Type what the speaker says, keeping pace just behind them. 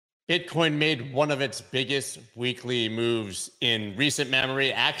Bitcoin made one of its biggest weekly moves in recent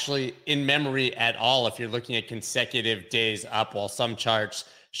memory, actually in memory at all. If you're looking at consecutive days up, while some charts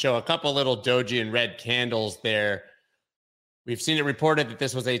show a couple little doji and red candles there, we've seen it reported that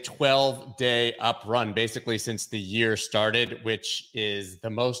this was a 12-day up run, basically since the year started, which is the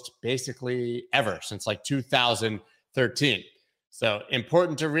most basically ever since like 2013. So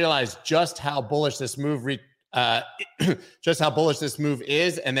important to realize just how bullish this move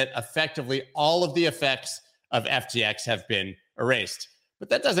is, and that effectively all of the effects of FTX have been erased. But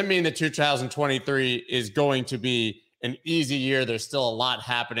that doesn't mean that 2023 is going to be an easy year. There's still a lot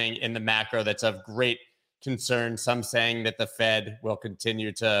happening in the macro that's of great concern. Some saying that the Fed will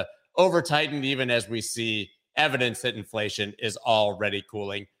continue to over-tighten even as we see evidence that inflation is already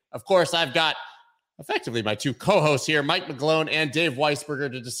cooling. Of course, I've got effectively my two co-hosts here, Mike McGlone and Dave Weisberger,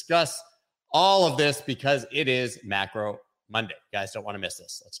 to discuss all of this because it is Macro Monday. You guys don't want to miss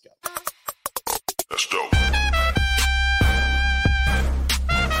this. Let's go. Let's go.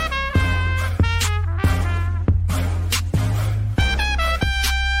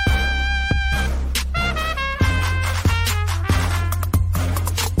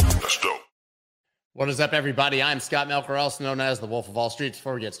 What is up, everybody? I'm Scott Melker, also known as the Wolf of Wall Street.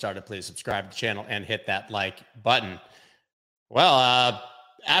 Before we get started, please subscribe to the channel and hit that like button. Well,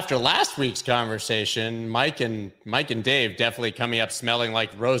 after last week's conversation, Mike and Dave definitely coming up smelling like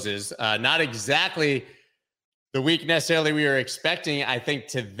roses. Not exactly the week necessarily we were expecting, I think,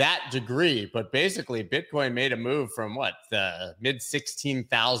 to that degree, but basically Bitcoin made a move from the mid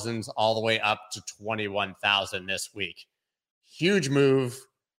 16,000s all the way up to 21,000 this week. Huge move,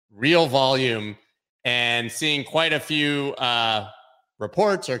 real volume, and seeing quite a few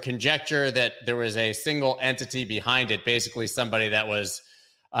reports or conjecture that there was a single entity behind it, basically somebody that was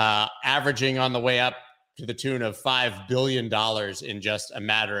averaging on the way up to the tune of $5 billion in just a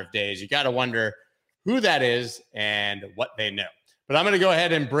matter of days. You got to wonder who that is and what they know. But I'm going to go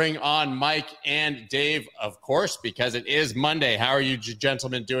ahead and bring on Mike and Dave, of course, because it is Monday. How are you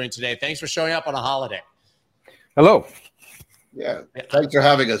gentlemen doing today? Thanks for showing up on a holiday. Hello. Yeah, thanks for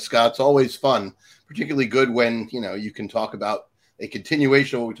having us, Scott. It's always fun, particularly good when, you can talk about a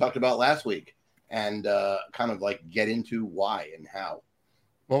continuation of what we talked about last week and kind of like get into why and how.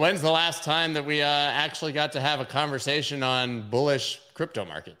 Well, when's the last time that we actually got to have a conversation on bullish crypto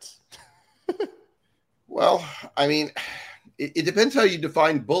markets? Well, I mean, it depends how you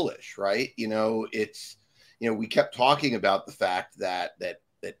define bullish, right? We kept talking about the fact that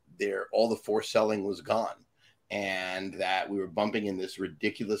all the forced selling was gone and that we were bumping in this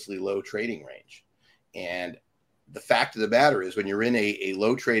ridiculously low trading range. And the fact of the matter is when you're in a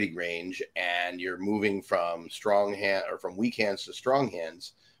low trading range and you're moving from from weak hands to strong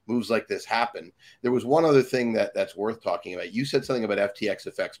hands, moves like this happen. There was one other thing that's worth talking about. You said something about FTX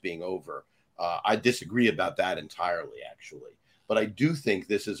effects being over. I disagree about that entirely, actually. But I do think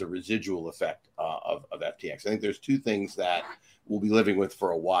this is a residual effect of FTX. I think there's two things that we'll be living with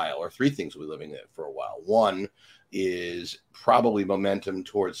for a while, or three things we'll be living with for a while. One is probably momentum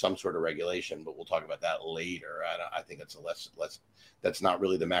towards some sort of regulation, but we'll talk about that later. I think it's that's not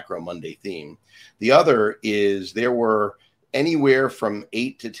really the Macro Monday theme. The other is there were anywhere from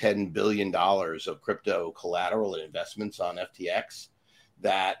 $8 to $10 billion of crypto collateral and investments on FTX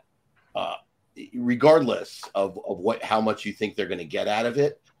that, regardless of how much you think they're going to get out of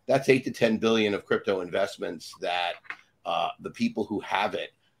it, that's 8 to 10 billion of crypto investments that the people who have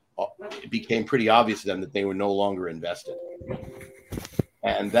it, it became pretty obvious to them that they were no longer invested.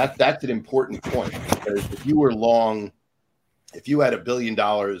 And that's an important point, because if you were long, if you had $1 billion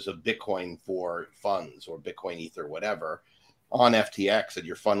of Bitcoin for funds or Bitcoin Ether, whatever, on FTX and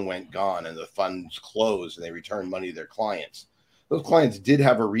your fund went gone and the funds closed and they returned money to their clients, those clients did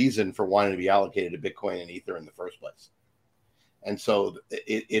have a reason for wanting to be allocated to Bitcoin and Ether in the first place. And so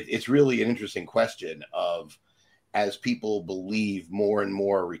it's really an interesting question of, as people believe more and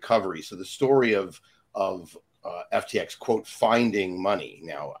more recovery. So the story of FTX, quote, finding money.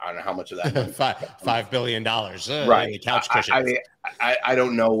 Now, I don't know how much of that money. $5 billion. Right. Couch cushions. I mean, I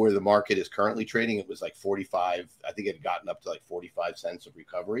don't know where the market is currently trading. It was like 45. I think it had gotten up to like 45 cents of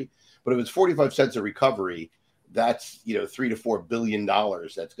recovery. But if it's 45 cents of recovery, that's, $3 to $4 billion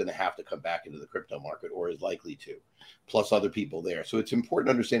that's going to have to come back into the crypto market, or is likely to, plus other people there. So it's important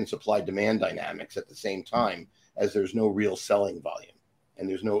to understand supply-demand dynamics at the same time, as there's no real selling volume and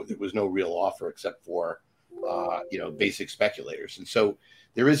there was no real offer except for basic speculators. And so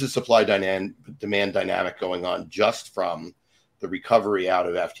there is a supply demand dynamic going on just from the recovery out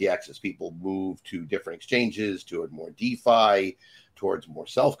of FTX as people move to different exchanges, toward more DeFi, towards more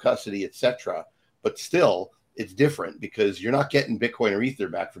self-custody, etc. But still, it's different because you're not getting Bitcoin or Ether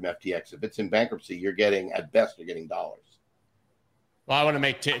back from FTX. If it's in bankruptcy, you're getting, at best, you're getting dollars. Well, I want to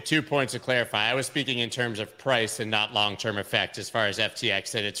make 2 points to clarify. I was speaking in terms of price and not long-term effect as far as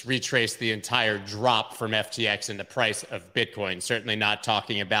FTX, that it's retraced the entire drop from FTX in the price of Bitcoin. Certainly not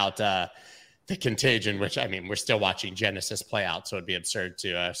talking about the contagion, which, I mean, we're still watching Genesis play out, so it'd be absurd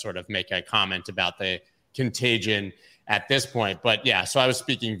to sort of make a comment about the contagion at this point. But yeah, so I was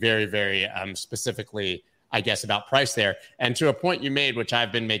speaking very, very specifically, I guess, about price there. And to a point you made, which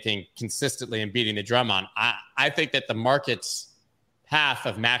I've been making consistently and beating the drum on, I think that the market's path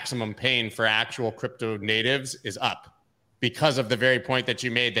of maximum pain for actual crypto natives is up because of the very point that you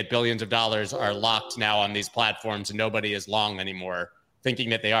made, that billions of dollars are locked now on these platforms and nobody is long anymore thinking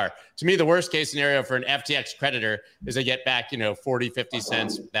that they are. To me, the worst case scenario for an FTX creditor is they get back, 40, 50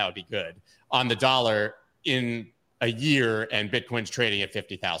 cents. That would be good on the dollar in a year, and Bitcoin's trading at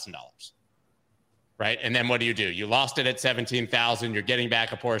 $50,000. Right. And then what do? You lost it at 17,000. You're getting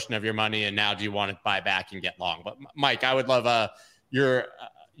back a portion of your money. And now do you want to buy back and get long? But Mike, I would love your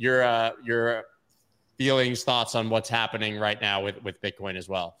feelings, thoughts on what's happening right now with Bitcoin as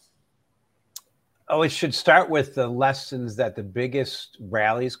well. Oh, it should start with the lessons that the biggest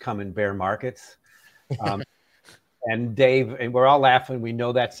rallies come in bear markets. And Dave, and we're all laughing. We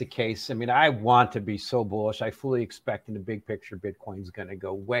know that's the case. I mean, I want to be so bullish. I fully expect in the big picture, Bitcoin's going to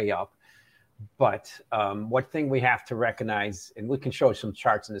go way up. But one thing we have to recognize, and we can show some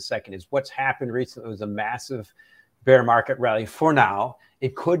charts in a second, is what's happened recently was a massive bear market rally for now.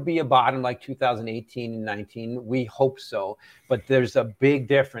 It could be a bottom like 2018 and 19. We hope so. But there's a big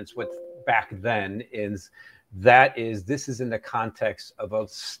difference with back then this is in the context of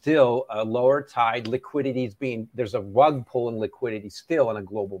still a lower tide. There's a rug pull in liquidity still on a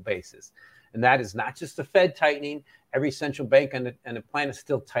global basis. And that is not just the Fed tightening. Every central bank on the planet is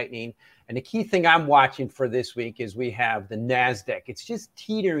still tightening. And the key thing I'm watching for this week is we have the NASDAQ. It's just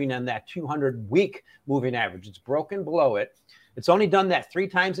teetering on that 200-week moving average. It's broken below it. It's only done that 3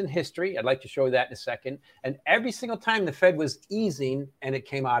 times in history. I'd like to show you that in a second. And every single time the Fed was easing and it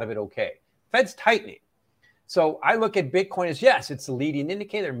came out of it okay. Fed's tightening. So I look at Bitcoin as, yes, it's a leading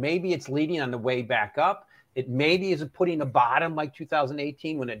indicator. Maybe it's leading on the way back up. It maybe is putting a bottom like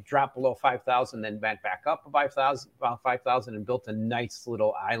 2018 when it dropped below 5,000, then went back up about 5,000 and built a nice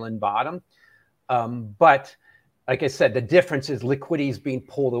little island bottom. But like I said, the difference is liquidity is being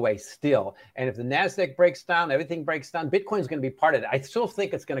pulled away still. And if the NASDAQ breaks down, everything breaks down, Bitcoin is going to be part of it. I still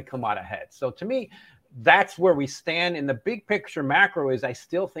think it's going to come out ahead. So to me, that's where we stand. In the big picture macro is I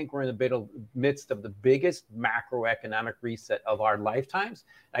still think we're in the midst of the biggest macroeconomic reset of our lifetimes.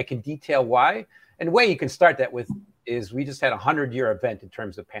 I can detail why. And the way you can start that with is we just had a 100-year event in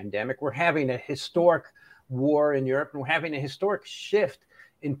terms of pandemic. We're having a historic war in Europe, and we're having a historic shift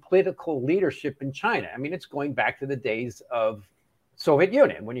in political leadership in China. I mean, it's going back to the days of Soviet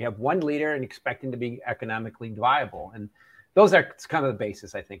Union when you have one leader and expecting to be economically viable. And those are kind of the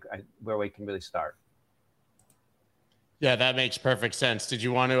basis, I think, where we can really start. Yeah, that makes perfect sense. Did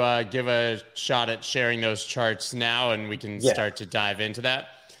you want to give a shot at sharing those charts now, and we can start to dive into that?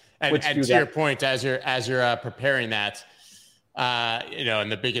 And to your point, as you're preparing that,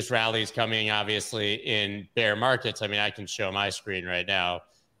 and the biggest rallies coming obviously in bear markets. I mean, I can show my screen right now.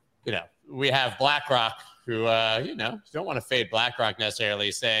 We have BlackRock, who don't want to fade BlackRock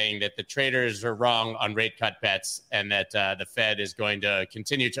necessarily, saying that the traders are wrong on rate cut bets and that the Fed is going to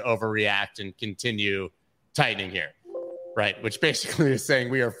continue to overreact and continue tightening here. Right, which basically is saying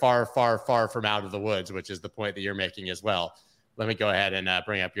we are far, far, far from out of the woods, which is the point that you're making as well. Let me go ahead and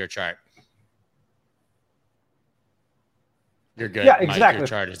bring up your chart. You're good. Yeah, exactly. Mike, your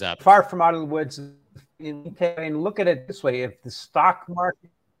chart is up. Far from out of the woods. And look at it this way: if the stock market,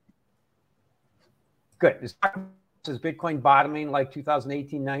 good, the stock market is Bitcoin bottoming like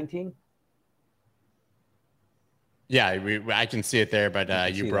 2018, 19. Yeah, I can see it there,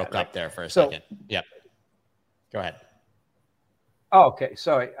 but you broke up there for a second. Yep. Go ahead. Oh, okay.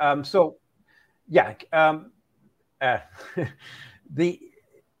 Sorry.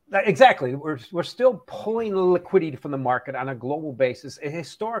 Exactly. We're still pulling liquidity from the market on a global basis, a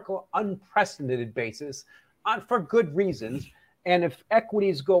historical, unprecedented basis, for good reasons. And if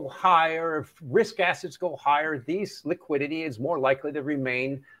equities go higher, if risk assets go higher, these liquidity is more likely to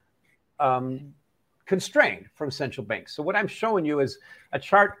remain constrained from central banks. So what I'm showing you is a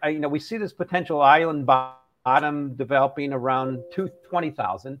chart. We see this potential island bottom developing around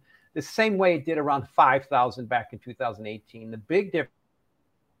 20,000, the same way it did around 5,000 back in 2018. The big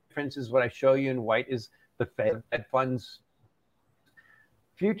difference is what I show you in white is the Fed funds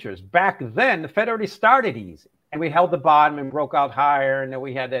futures. Back then, the Fed already started easy, and we held the bottom and broke out higher, and then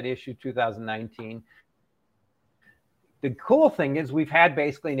we had that issue 2019. The cool thing is we've had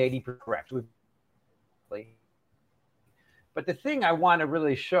basically an 80% correct. But the thing I want to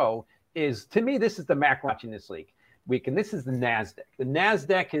really show is, to me, this is the macro watching this week, and this is the NASDAQ. The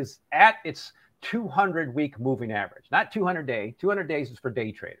NASDAQ is at its 200-week moving average, not 200-day. 200 days is for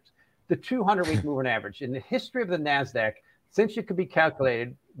day traders. The 200-week moving average. In the history of the NASDAQ, since it could be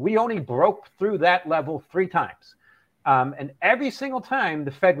calculated, we only broke through that level 3 times. And every single time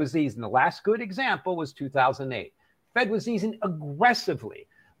the Fed was easing. The last good example was 2008. Fed was easing aggressively.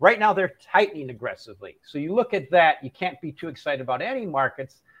 Right now, they're tightening aggressively. So you look at that, you can't be too excited about any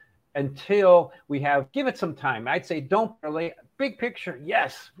markets until we give it some time. I'd say don't really, big picture,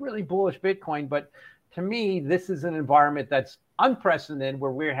 yes, really bullish Bitcoin. But to me, this is an environment that's unprecedented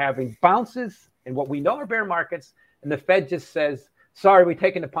where we're having bounces in what we know are bear markets. And the Fed just says, sorry, we're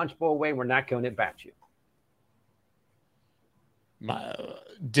taking the punch bowl away. We're not going to bat you.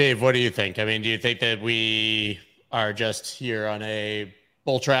 Dave, what do you think? I mean, do you think that we are just here on a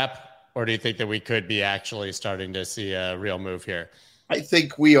bull trap, or do you think that we could be actually starting to see a real move here? I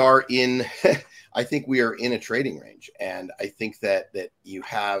think we are in a trading range. And I think that you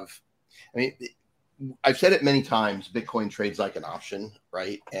have, I mean, I've said it many times, Bitcoin trades like an option,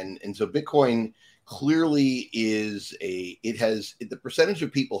 right? And so Bitcoin clearly the percentage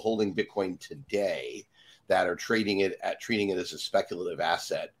of people holding Bitcoin today that are treating it as a speculative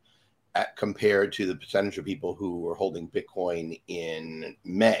asset compared to the percentage of people who were holding Bitcoin in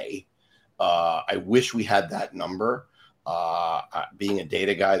May. I wish we had that number. Being a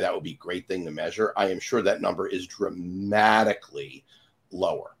data guy, that would be a great thing to measure. I am sure that number is dramatically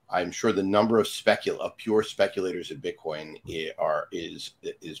lower. I'm sure the number of pure speculators in Bitcoin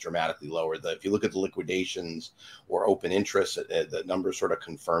is dramatically lower. If you look at the liquidations or open interest, the numbers sort of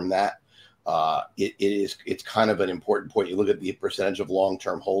confirm that. It's kind of an important point. You look at the percentage of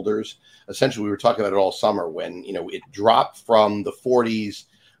long-term holders. Essentially, we were talking about it all summer when it dropped from the 40s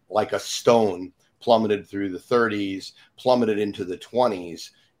like a stone, plummeted through the 30s, plummeted into the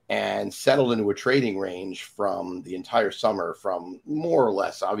 20s, and settled into a trading range from the entire summer, from more or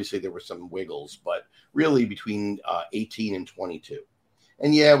less. Obviously, there were some wiggles, but really between 18 and 22.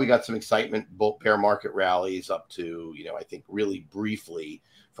 And yeah, we got some excitement, both bear market rallies up to, I think really briefly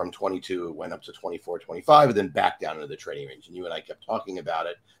from 22, it went up to 24, 25, and then back down into the trading range. And you and I kept talking about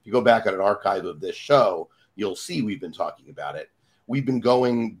it. If you go back on an archive of this show, you'll see we've been talking about it. We've been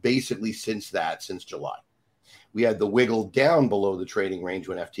going basically since July. We had the wiggle down below the trading range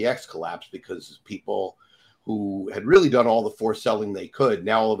when FTX collapsed because people who had really done all the forced selling they could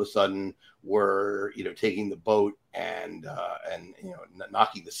now all of a sudden were, taking the boat and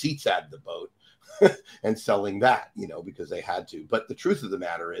knocking the seats out of the boat and selling that, because they had to. But the truth of the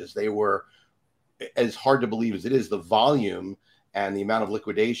matter is they were, as hard to believe as it is, the volume and the amount of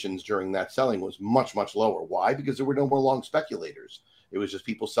liquidations during that selling was much, much lower. Why? Because there were no more long speculators. It was just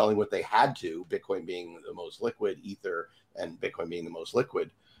people selling what they had to, Bitcoin being the most liquid, Ether and Bitcoin being the most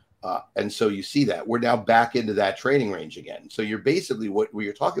liquid. And so you see that we're now back into that trading range again. So you're basically when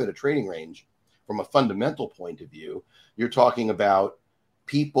you're talking about a trading range from a fundamental point of view, you're talking about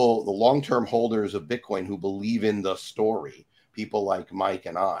people, the long-term holders of Bitcoin who believe in the story, people like Mike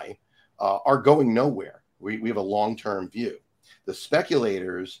and I, are going nowhere. We have a long-term view. The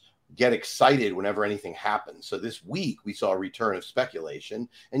speculators get excited whenever anything happens. So this week we saw a return of speculation,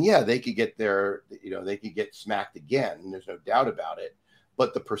 and yeah, they could get they could get smacked again. There's no doubt about it.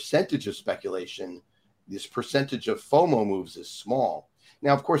 But the percentage of speculation, this percentage of FOMO moves is small.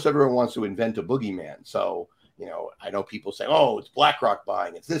 Now, of course, everyone wants to invent a boogeyman. So, I know people say, oh, it's BlackRock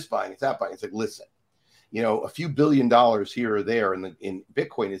buying, it's this buying, it's that buying. It's like, listen, a few $1 billion here or there in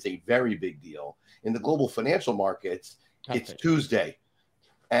Bitcoin is a very big deal. In the global financial markets, it's Tuesday.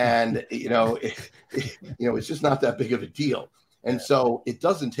 And, it's just not that big of a deal. And so it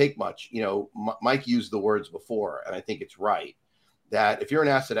doesn't take much. Mike used the words before, and I think it's right, that if you're an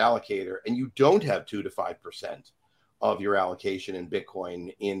asset allocator and you don't have 2 to 5% of your allocation in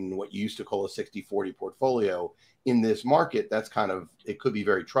Bitcoin in what you used to call a 60-40 portfolio in this market, it could be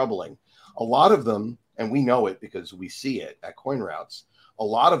very troubling. A lot of them, and we know it because we see it at CoinRoutes, a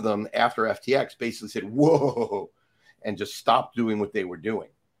lot of them after FTX basically said, whoa, and just stopped doing what they were doing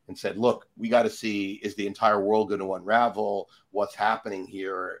and said, look, we got to see, is the entire world going to unravel? What's happening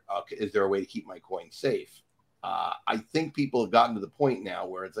here? Is there a way to keep my coin safe? I think people have gotten to the point now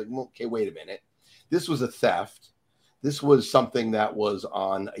where it's like, well, okay, wait a minute. This was a theft. This was something that was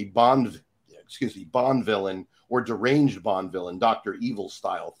on a Bond villain or deranged Bond villain, Dr. Evil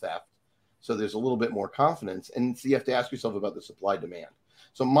style theft. So there's a little bit more confidence. And so you have to ask yourself about the supply demand.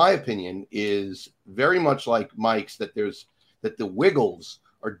 So my opinion is very much like Mike's, that the wiggles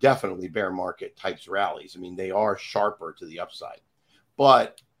are definitely bear market types rallies. I mean, they are sharper to the upside,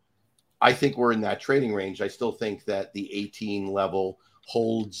 but I think we're in that trading range. I still think that the 18 level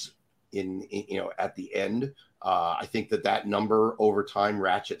holds in at the end. I think that number over time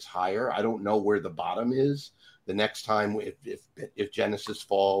ratchets higher. I don't know where the bottom is the next time if Genesis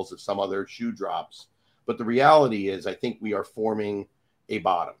falls, if some other shoe drops. But the reality is, I think we are forming a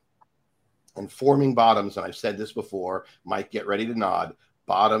bottom. And forming bottoms, and I've said this before, Mike, get ready to nod.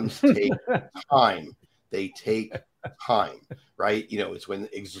 Bottoms take time. They take time, right? It's when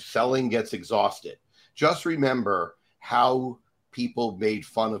selling gets exhausted. Just remember how people made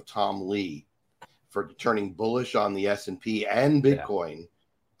fun of Tom Lee for turning bullish on the S&P and Bitcoin,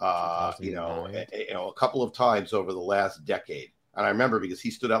 a couple of times over the last decade. And I remember because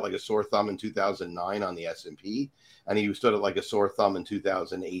he stood out like a sore thumb in 2009 on the S&P, and he stood out like a sore thumb in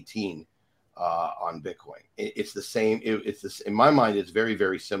 2018 on Bitcoin. It's the same. In my mind, it's very,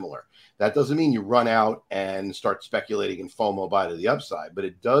 very similar. That doesn't mean you run out and start speculating in FOMO buy to the upside, but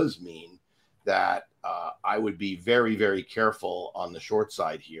it does mean that I would be very, very careful on the short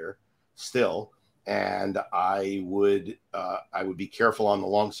side here still. And I would be careful on the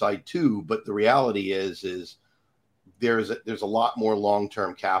long side too. But the reality is there's a lot more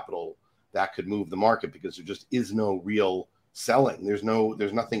long-term capital that could move the market because there just is no real selling. There's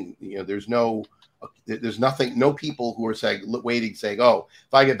nothing, no people who are saying, oh,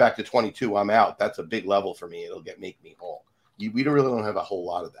 if I get back to 22, I'm out. That's a big level for me. It'll make me whole. We don't have a whole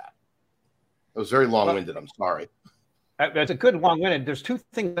lot of that. It was very long-winded. I'm sorry. That's a good long-winded. There's two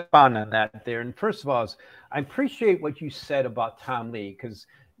things on that there. And first of all, I appreciate what you said about Tom Lee, because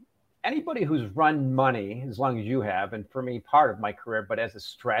anybody who's run money, as long as you have, and for me, part of my career, but as a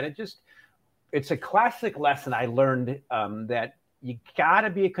strategist, it's a classic lesson I learned that you got to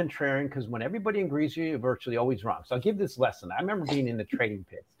be a contrarian, because when everybody agrees with you, you're virtually always wrong. So I'll give this lesson. I remember being in the trading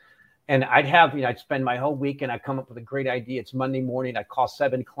pits, and I'd spend my whole week and I'd come up with a great idea. It's Monday morning. I call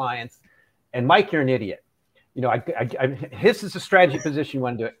 7 clients, and Mike, you're an idiot. This is a strategy position you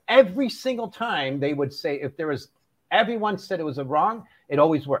want to do. Every single time they would say, everyone said it was a wrong, it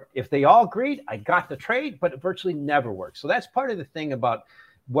always worked. If they all agreed, I got the trade, but it virtually never worked. So that's part of the thing about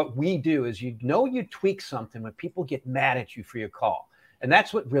what we do is, you tweak something when people get mad at you for your call. And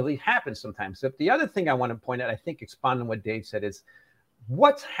that's what really happens sometimes. So the other thing I want to point out, I think expounding on what Dave said, is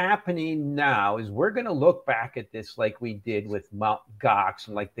what's happening now is we're going to look back at this like we did with Mt. Gox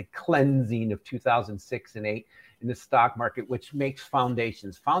and like the cleansing of 2006 and 8 in the stock market, which makes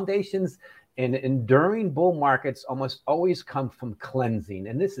foundations. Foundations in enduring bull markets almost always come from cleansing.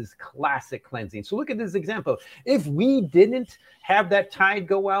 And this is classic cleansing. So look at this example. If we didn't have that tide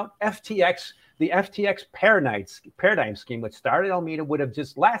go out, the FTX paradigm scheme, which started Alameda, would have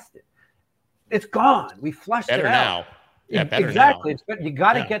just lasted. It's gone. We flushed it out. Now. Yeah, exactly. But you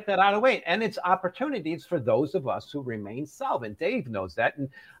got to get that out of the way. And it's opportunities for those of us who remain solvent. Dave knows that. And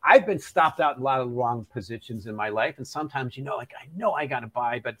I've been stopped out in a lot of wrong positions in my life. And sometimes, I know I got to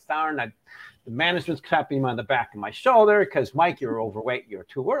buy, but darn, the management's clapping me on the back of my shoulder because, Mike, you're overweight, you're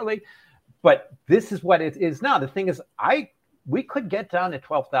too early. But this is what it is now. The thing is, we could get down to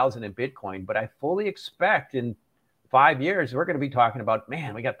 12,000 in Bitcoin, but I fully expect in 5 years, we're going to be talking about,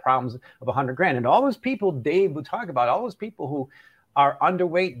 man, we got problems of 100 grand. And all those people Dave would talk about, all those people who are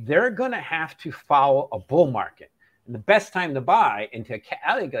underweight, they're going to have to follow a bull market. And the best time to buy and to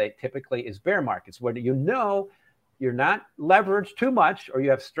calculate typically is bear markets, where you're not leveraged too much, or you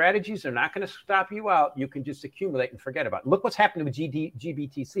have strategies that are not going to stop you out. You can just accumulate and forget about it. Look what's happening with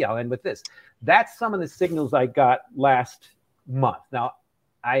GBTC. I'll end with this. That's some of the signals I got last month. Now,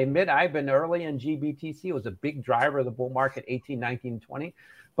 I admit I've been early in GBTC. It was a big driver of the bull market, 18, 19, 20.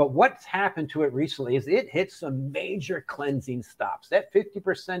 But what's happened to it recently is it hit some major cleansing stops. That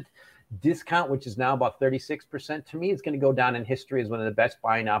 50% discount, which is now about 36%, to me is going to go down in history as one of the best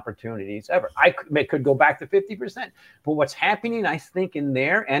buying opportunities ever. It could go back to 50%. But what's happening, I think, in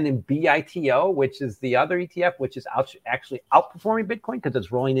there and in BITO, which is the other ETF, which is actually outperforming Bitcoin because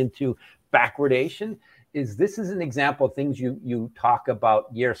it's rolling into backwardation, this is an example of things you talk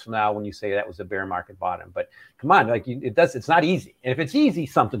about years from now when you say that was a bear market bottom. But come on, it's not easy. And if it's easy,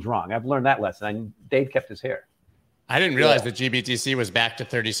 something's wrong. I've learned that lesson. Dave kept his hair. I didn't realize that GBTC was back to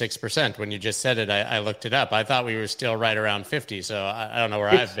 36%. When you just said it, I looked it up. I thought we were still right around 50. So I don't know where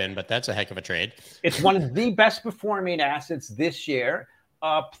I've been, but that's a heck of a trade. It's one of the best performing assets this year,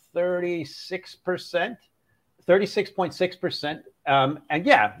 up 36%. 36.6%. And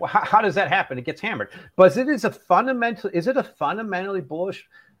yeah, how does that happen? It gets hammered. But is it a fundamentally bullish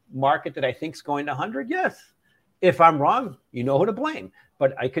market that I think is going to 100? Yes. If I'm wrong, you know who to blame.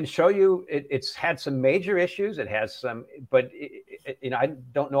 But I can show you it's had some major issues. It has some, but I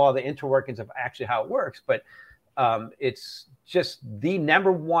don't know all the interworkings of actually how it works. But it's just the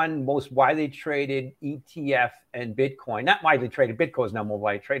number one most widely traded ETF and Bitcoin. Not widely traded. Bitcoin is not more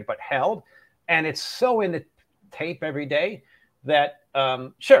widely traded, but held. And it's so in the tape every day that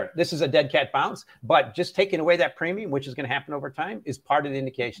sure, this is a dead cat bounce, but just taking away that premium, which is going to happen over time, is part of the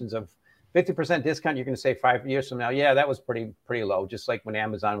indications of 50% discount. You're going to say 5 years from now, yeah, that was pretty low. Just like when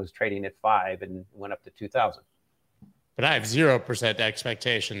Amazon was trading at 5 and went up to 2,000. But I have 0%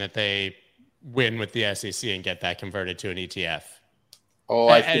 expectation that they win with the SEC and get that converted to an ETF. Oh,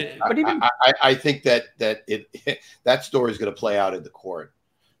 I think that that story is going to play out in the court,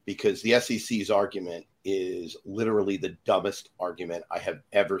 because the SEC's argument is literally the dumbest argument I have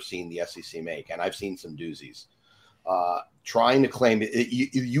ever seen the SEC make, and I've seen some doozies. Trying to claim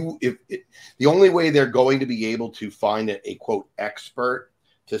the only way they're going to be able to find a quote expert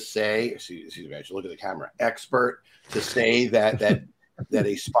to say, excuse me, I should look at the camera, expert to say that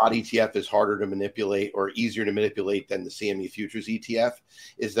a spot ETF is harder to manipulate or easier to manipulate than the CME futures ETF,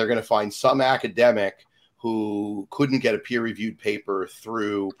 is they're going to find some academic who couldn't get a peer-reviewed paper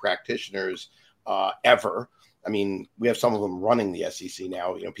through practitioners ever. I mean, we have some of them running the SEC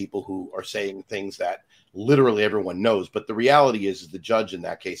now, people who are saying things that literally everyone knows. But the reality is the judge in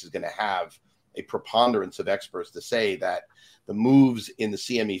that case is going to have a preponderance of experts to say that the moves in the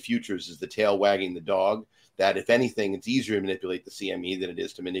CME futures is the tail wagging the dog, that if anything, it's easier to manipulate the CME than it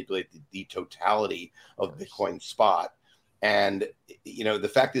is to manipulate the totality of Bitcoin spot. And,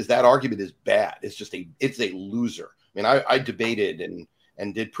 the fact is that argument is bad. It's a loser. I mean, I debated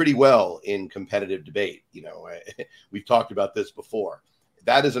and did pretty well in competitive debate. We've talked about this before.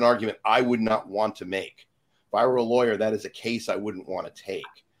 That is an argument I would not want to make. If I were a lawyer, that is a case I wouldn't want to take.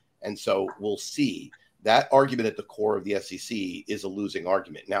 And so we'll see. That argument at the core of the SEC is a losing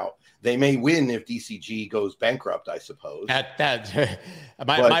argument. Now, they may win if DCG goes bankrupt, I suppose.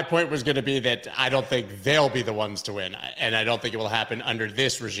 My point was going to be that I don't think they'll be the ones to win, and I don't think it will happen under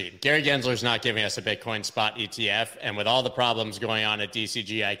this regime. Gary Gensler's not giving us a Bitcoin spot ETF, and with all the problems going on at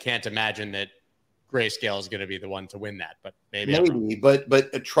DCG, I can't imagine that Grayscale is going to be the one to win that. But maybe,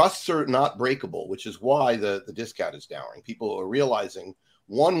 but trusts are not breakable, which is why the discount is down. People are realizing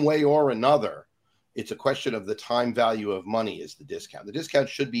one way or another, it's a question of the time value of money is the discount. The discount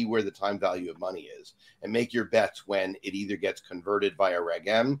should be where the time value of money is, and make your bets when it either gets converted via Reg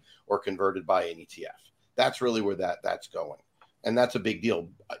M or converted by an ETF. That's really where that's going. And that's a big deal.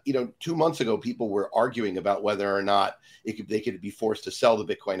 2 months ago, people were arguing about whether or not they could be forced to sell the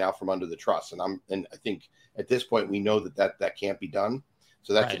Bitcoin out from under the trust. And I think at this point, we know that can't be done.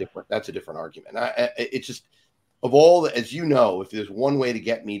 So that's right. That's a different argument. It's just, of all, as you know, if there's one way to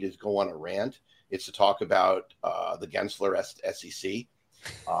get me to go on a rant, it's to talk about the Gensler SEC,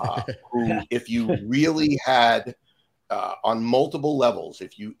 who, if you really had on multiple levels,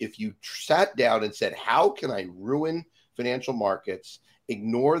 if you sat down and said, how can I ruin financial markets,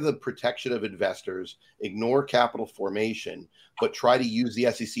 ignore the protection of investors, ignore capital formation, but try to use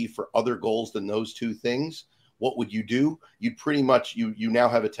the SEC for other goals than those two things, what would you do? You'd pretty much, you now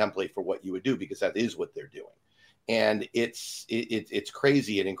have a template for what you would do, because that is what they're doing. And it's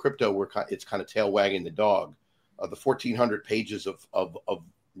crazy. And in crypto, it's kind of tail wagging the dog. The 1,400 pages of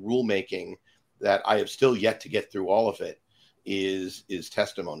rulemaking that I have still yet to get through all of it is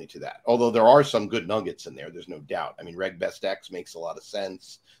testimony to that. Although there are some good nuggets in there, there's no doubt. I mean, Reg Best X makes a lot of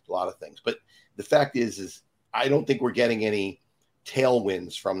sense, a lot of things. But the fact is I don't think we're getting any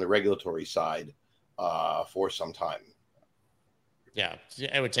tailwinds from the regulatory side for some time. Yeah,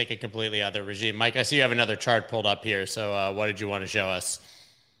 it would take a completely other regime. Mike, I see you have another chart pulled up here. So what did you want to show us?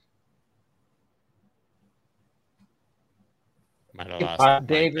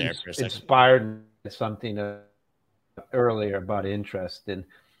 Dave inspired something earlier about interest. And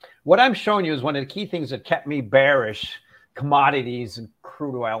what I'm showing you is one of the key things that kept me bearish, commodities and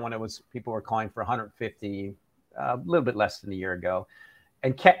crude oil, when people were calling for 150, a little bit less than a year ago,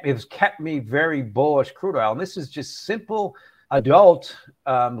 and kept me very bullish crude oil. And this is just simple adult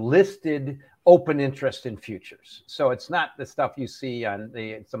listed open interest in futures. So it's not the stuff you see on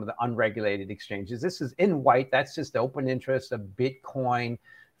some of the unregulated exchanges. This is in white. That's just the open interest of Bitcoin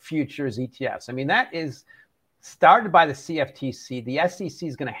futures ETFs. I mean, that is started by the CFTC. The SEC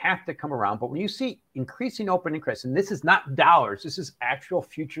is going to have to come around. But when you see increasing open interest, and this is not dollars, this is actual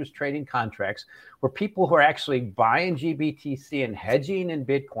futures trading contracts where people who are actually buying GBTC and hedging in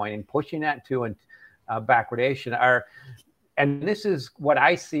Bitcoin and pushing that to backwardation are. And this is what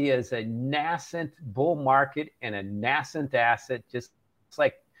I see as a nascent bull market and a nascent asset, just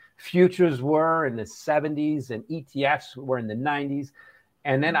like futures were in the 70s and ETFs were in the 90s.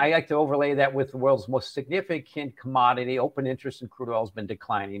 And then I like to overlay that with the world's most significant commodity. Open interest in crude oil has been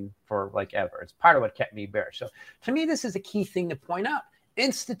declining for like ever. It's part of what kept me bearish. So to me, this is a key thing to point out.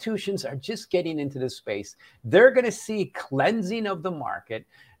 Institutions are just getting into this space. They're going to see cleansing of the market.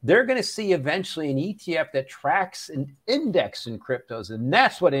 They're going to see eventually an ETF that tracks an index in cryptos. And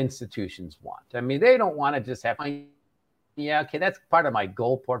that's what institutions want. I mean, they don't want to just have, yeah, okay, that's part of my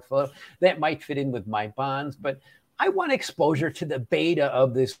gold portfolio. That might fit in with my bonds, but I want exposure to the beta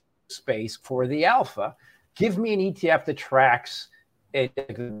of this space for the alpha. Give me an ETF that tracks a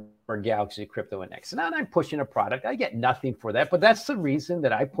Galaxy Crypto Index. Now I'm pushing a product. I get nothing for that, but that's the reason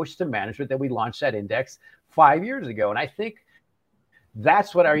that I pushed the management that we launched that index 5 years ago. And I think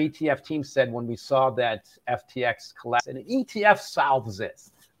that's what our ETF team said when we saw that FTX collapse. And an ETF solves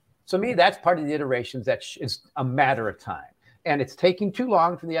this. So me, that's part of the iterations that is a matter of time. And it's taking too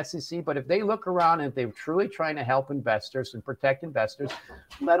long for the SEC. But if they look around and if they're truly trying to help investors and protect investors,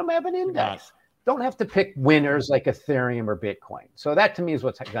 let them have an index. Don't have to pick winners like Ethereum or Bitcoin. So that to me is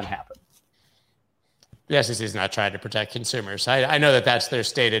what's going to happen. The SEC is not trying to protect consumers. I know that that's their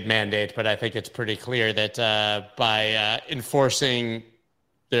stated mandate, but I think it's pretty clear that by enforcing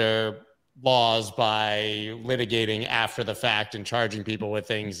their laws, by litigating after the fact and charging people with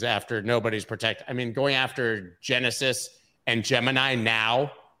things after nobody's protected. I mean, going after Genesis and Gemini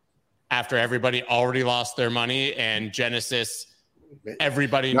now, after everybody already lost their money, and Genesis,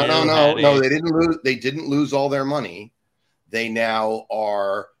 everybody knew. No. They didn't lose. They didn't lose all their money. They now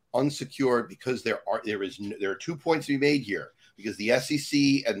are unsecured because there are 2 points to be made here, because the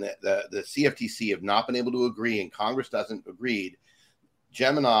SEC and the CFTC have not been able to agree, and Congress doesn't agreed.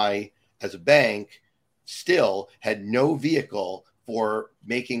 Gemini, as a bank, still had no vehicle for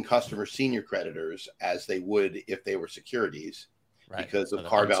making customers senior creditors as they would if they were securities, right, because of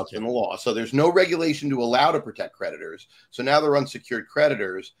carve-outs in the law. So there's no regulation to allow to protect creditors. So now they're unsecured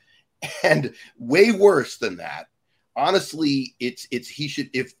creditors. And way worse than that, honestly, it's he should,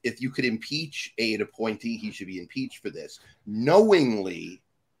 if you could impeach an appointee, he should be impeached for this, knowingly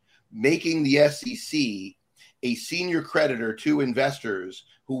making the SEC a senior creditor to investors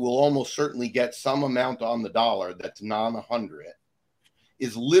who will almost certainly get some amount on the dollar that's non-100,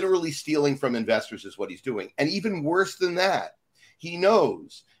 is literally stealing from investors is what he's doing. And even worse than that, he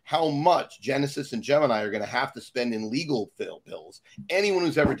knows how much Genesis and Gemini are going to have to spend in legal bills. Anyone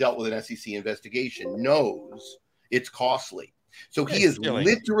who's ever dealt with an SEC investigation knows it's costly. So he is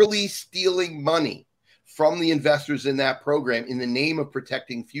literally stealing money from the investors in that program in the name of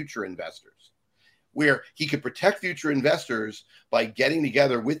protecting future investors, where he could protect future investors by getting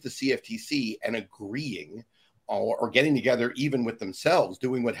together with the CFTC and agreeing, or getting together even with themselves,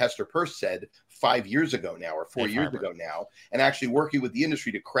 doing what Hester Peirce said 5 years ago now, or 4 years ago now, and actually working with the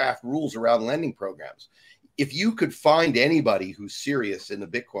industry to craft rules around lending programs. If you could find anybody who's serious in the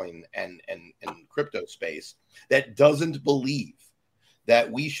Bitcoin and crypto space that doesn't believe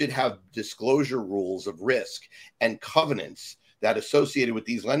that we should have disclosure rules of risk and covenants that associated with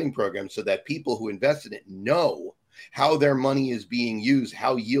these lending programs, so that people who invest in it know how their money is being used,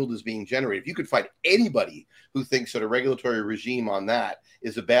 how yield is being generated. If you could find anybody who thinks that a regulatory regime on that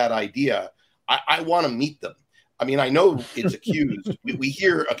is a bad idea, I want to meet them. I mean, I know it's accused. We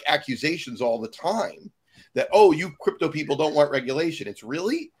hear accusations all the time that, oh, you crypto people don't want regulation. It's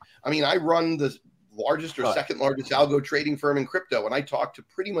really, I mean, I run the largest or second largest algo trading firm in crypto, and I talk to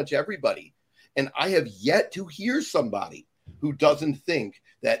pretty much everybody. And I have yet to hear somebody who doesn't think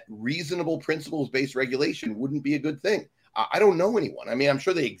that reasonable principles-based regulation wouldn't be a good thing. I don't know anyone. I mean, I'm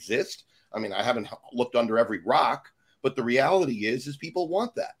sure they exist. I mean, I haven't looked under every rock, but the reality is people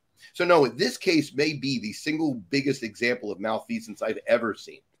want that. So no, this case may be the single biggest example of malfeasance I've ever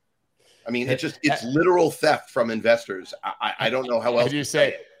seen. I mean, it's literal theft from investors. I don't know how else to say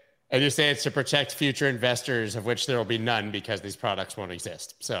it. And you say it's to protect future investors, of which there will be none because these products won't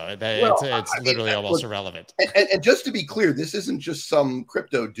exist. So it's literally almost irrelevant. And just to be clear, this isn't just some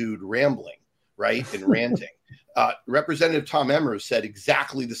crypto dude rambling, right, and ranting. Representative Tom Emmer said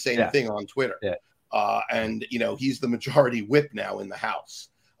exactly the same thing on Twitter. Yeah. And, you know, he's the majority whip now in the House.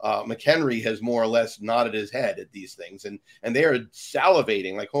 McHenry has more or less nodded his head at these things. And they are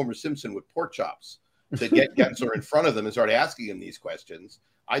salivating like Homer Simpson with pork chops to get Gensler in front of them and start asking him these questions.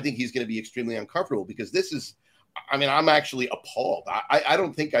 I think he's going to be extremely uncomfortable, because this is, I mean, I'm actually appalled. I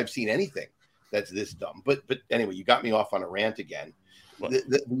don't think I've seen anything that's this dumb. But anyway, you got me off on a rant again.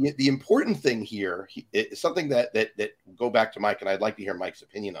 The important thing here is something that go back to Mike, and I'd like to hear Mike's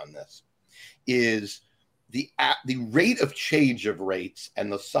opinion on this, is the rate of change of rates and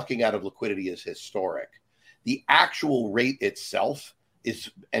the sucking out of liquidity is historic. The actual rate itself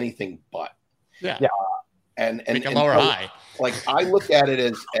is anything but. Yeah. And make a lower high. Like I look at it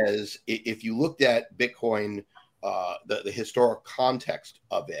as if you looked at Bitcoin, the historic context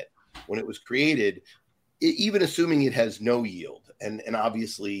of it when it was created, even assuming it has no yield, and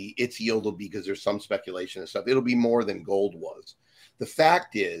obviously its yield will be, because there's some speculation and stuff, it'll be more than gold was. The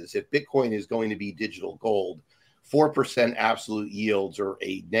fact is, if Bitcoin is going to be digital gold, 4% absolute yields or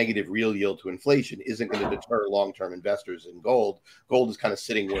a negative real yield to inflation isn't going to deter long-term investors in gold. Gold is kind of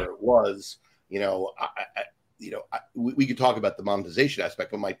sitting where it was. We could talk about the monetization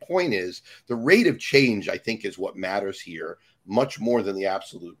aspect, but my point is the rate of change, I think, is what matters here much more than the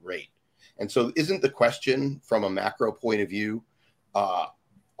absolute rate. And so isn't the question from a macro point of view,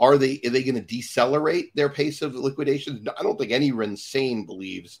 are they going to decelerate their pace of liquidation? I don't think anyone sane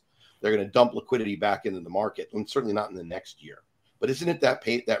believes they're going to dump liquidity back into the market, and certainly not in the next year. But isn't it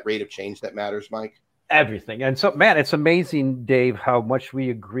that rate of change that matters, Mike? Everything. And so, man, it's amazing, Dave, how much we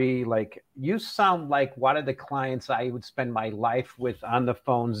agree. Like, you sound like one of the clients I would spend my life with on the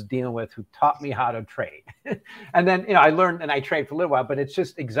phones dealing with, who taught me how to trade. And then, I learned and I trade for a little while, but it's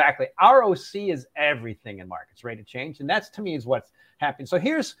just exactly ROC is everything in markets, rate of change. And that's, to me, is what's happening. So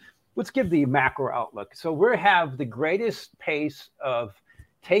let's give the macro outlook. So we have the greatest pace of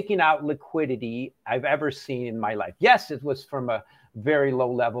taking out liquidity I've ever seen in my life. Yes, it was from a very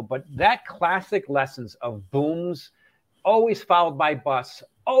low level, but that classic lessons of booms, always followed by busts,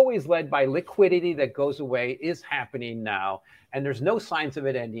 always led by liquidity that goes away, is happening now. And there's no signs of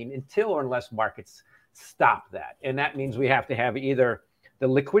it ending until or unless markets stop that. And that means we have to have either the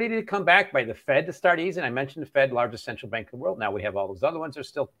liquidity to come back by the Fed to start easing. I mentioned the Fed, largest central bank in the world. Now we have all those other ones are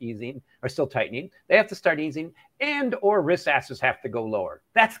still easing or still tightening. They have to start easing, and or risk assets have to go lower.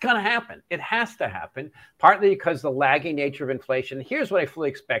 That's going to happen. It has to happen, partly because the lagging nature of inflation. Here's what I fully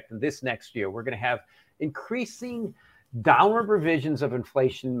expect in this next year. We're going to have increasing downward revisions of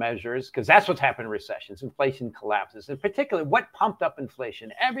inflation measures, because that's what's happened in recessions. Inflation collapses. In particular, what pumped up inflation?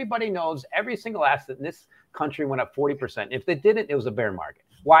 Everybody knows every single asset in this country went up 40%. If they didn't, it was a bear market.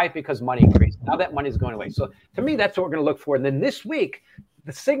 Why? Because money increased. Now that money is going away. So to me, that's what we're going to look for. And then this week,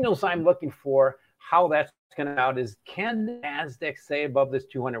 the signals I'm looking for, how that's going to out is, can the NASDAQ stay above this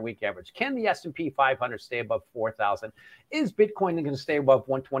 200-week average? Can the S&P 500 stay above 4,000? Is Bitcoin going to stay above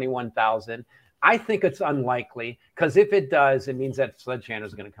 121,000? I think it's unlikely, because if it does, it means that sledgehammer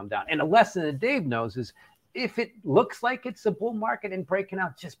is going to come down. And a lesson that Dave knows is, if it looks like it's a bull market and breaking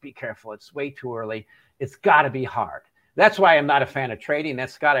out, just be careful. It's way too early. It's got to be hard. That's why I'm not a fan of trading.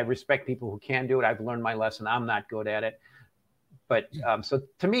 That's Scott. I respect people who can do it. I've learned my lesson. I'm not good at it. But so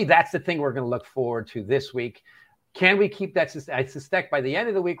to me, that's the thing we're going to look forward to this week. Can we keep that? I suspect by the end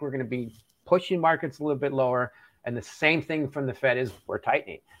of the week, we're going to be pushing markets a little bit lower. And the same thing from the Fed is, we're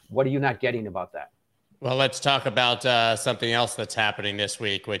tightening. What are you not getting about that? Well, let's talk about something else that's happening this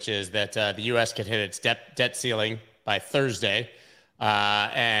week, which is that the U.S. could hit its debt ceiling by Thursday.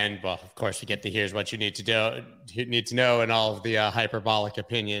 And, well, of course, we get to here's what you need to know, and all of the hyperbolic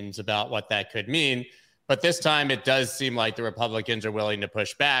opinions about what that could mean. But this time it does seem like the Republicans are willing to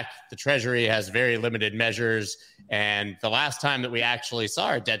push back. The Treasury has very limited measures. And the last time that we actually saw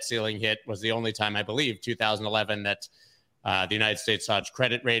our debt ceiling hit was the only time, I believe, 2011, that the United States saw its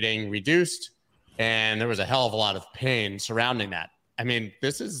credit rating reduced. And there was a hell of a lot of pain surrounding that. I mean,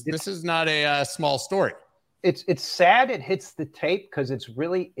 this is not a small story. It's sad it hits the tape, because it's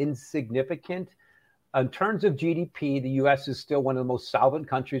really insignificant. In terms of GDP, the U.S. is still one of the most solvent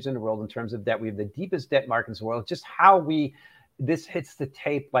countries in the world in terms of debt. We have the deepest debt markets in the world. Just how this hits the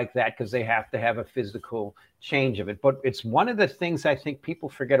tape like that, because they have to have a physical change of it. But it's one of the things I think people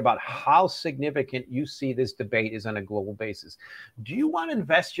forget about, how significant you see this debate is on a global basis. Do you want to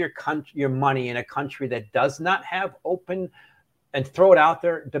invest your money in a country that does not have open and throw it out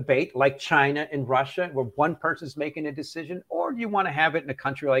there debate, like China and Russia, where one person's making a decision? Or do you want to have it in a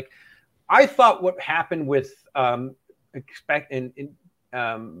country like, I thought what happened with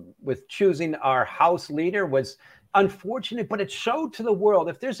with choosing our House leader was unfortunate, but it showed to the world,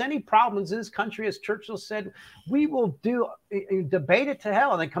 if there's any problems in this country, as Churchill said, we will debate it to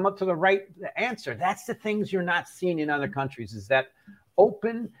hell and then come up to the right answer. That's the things you're not seeing in other countries, is that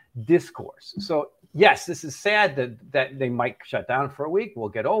open discourse. So yes, this is sad that they might shut down for a week. We'll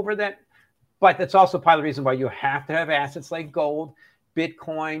get over that. But that's also part of the reason why you have to have assets like gold,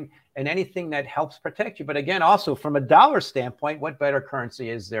 Bitcoin, and anything that helps protect you. But again, also from a dollar standpoint, what better currency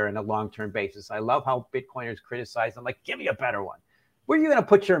is there in a long-term basis? I love how Bitcoiners criticize them, like, give me a better one. Where are you going to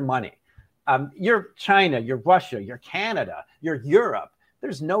put your money? You're China, you're Russia, you're Canada, you're Europe.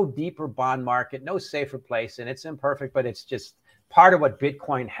 There's no deeper bond market, no safer place, and it's imperfect, but it's just part of what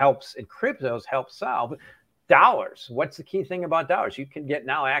Bitcoin helps and cryptos help solve. dollars. What's the key thing about dollars? You can get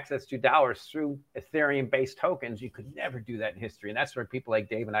now access to dollars through Ethereum-based tokens. You could never do that in history. And that's where people like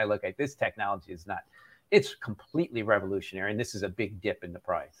Dave and I look at this technology is not. It's completely revolutionary, and this is a big dip in the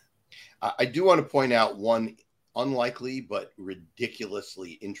price. I do want to point out one unlikely but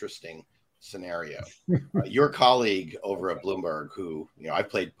ridiculously interesting scenario. Your colleague over at Bloomberg, who I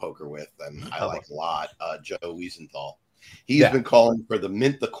played poker with and I like a lot, Joe Wiesenthal, he's been calling for the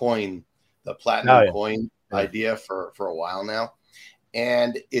mint the coin, the platinum coin idea for a while now.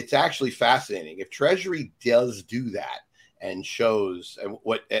 And it's actually fascinating. If Treasury does do that and shows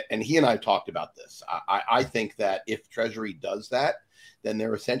and he and I talked about this, I think that if Treasury does that, then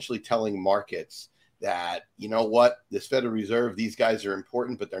they're essentially telling markets that, this Federal Reserve, these guys are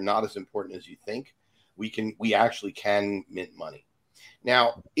important, but they're not as important as you think. We actually can mint money.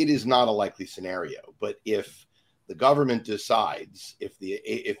 Now, it is not a likely scenario, but if the government decides, if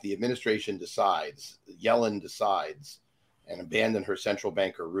the administration decides, Yellen decides and abandon her central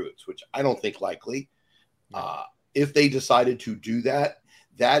banker roots, which I don't think likely, if they decided to do that,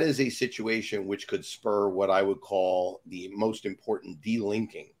 that is a situation which could spur what I would call the most important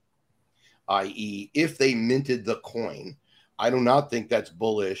delinking, i.e., if they minted the coin, I do not think that's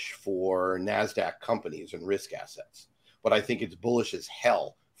bullish for NASDAQ companies and risk assets, but I think it's bullish as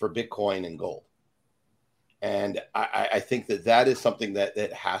hell for Bitcoin and gold. And I think that is something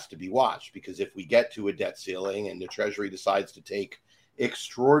that has to be watched, because if we get to a debt ceiling and the Treasury decides to take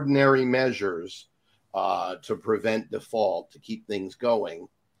extraordinary measures to prevent default, to keep things going,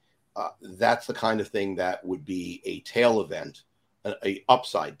 that's the kind of thing that would be a tail event, a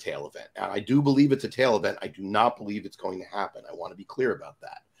upside tail event. And I do believe it's a tail event. I do not believe it's going to happen. I want to be clear about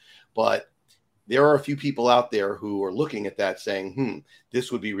that. But there are a few people out there who are looking at that saying,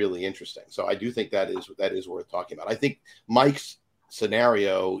 this would be really interesting. So I do think that is worth talking about. I think Mike's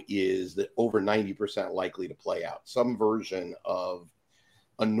scenario is that over 90% likely to play out. Some version of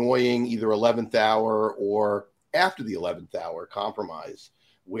annoying either 11th hour or after the 11th hour compromise,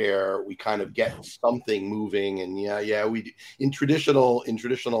 where we kind of get something moving. And we in traditional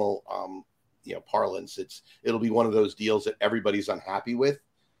parlance, it'll be one of those deals that everybody's unhappy with,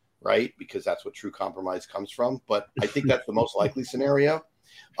 right? Because that's what true compromise comes from. But I think that's the most likely scenario.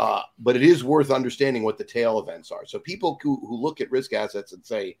 But it is worth understanding what the tail events are. So people who look at risk assets and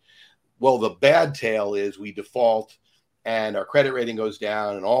say, well, the bad tail is we default and our credit rating goes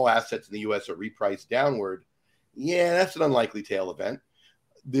down and all assets in the U.S. are repriced downward. Yeah, that's an unlikely tail event.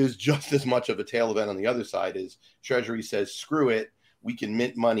 There's just as much of a tail event on the other side as Treasury says, screw it, we can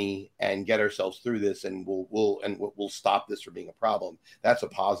mint money and get ourselves through this, and we'll stop this from being a problem. That's a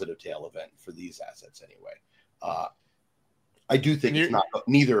positive tail event for these assets anyway. I do think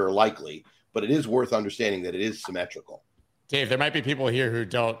neither are likely, but it is worth understanding that it is symmetrical. Dave, there might be people here who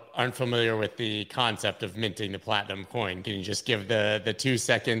aren't familiar with the concept of minting the platinum coin. Can you just give the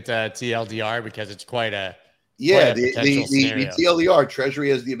 2-second TLDR, because it's quite a the TLDR, Treasury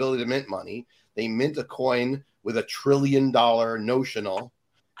has the ability to mint money. They mint a coin with $1 trillion notional,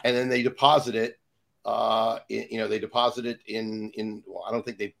 and then they deposit it. They deposit it in. Well, I don't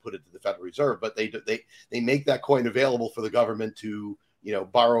think they put it to the Federal Reserve, but they make that coin available for the government to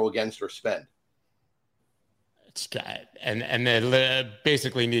borrow against or spend. It's and they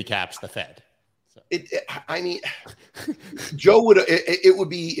basically kneecaps the Fed. So. Joe would. It would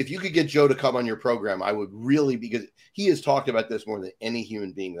be, if you could get Joe to come on your program, I would really, because he has talked about this more than any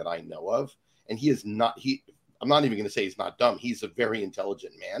human being that I know of, and he is not. I'm not even going to say he's not dumb. He's a very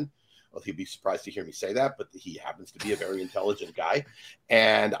intelligent man. Well, he'd be surprised to hear me say that, but he happens to be a very intelligent guy,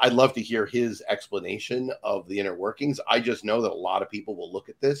 and I'd love to hear his explanation of the inner workings. I just know that a lot of people will look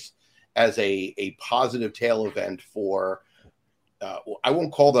at this as a positive tail event for. I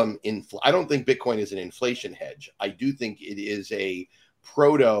won't call them I don't think Bitcoin is an inflation hedge. I do think it is a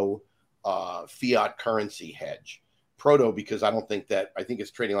proto fiat currency hedge. Proto, because I think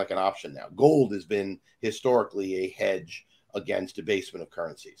it's trading like an option now. Gold has been historically a hedge against debasement of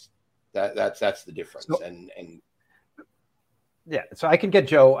currencies. That's the difference. So, so I can get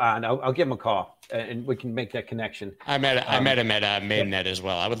Joe on. I'll give him a call and we can make that connection. I met him at Mainnet as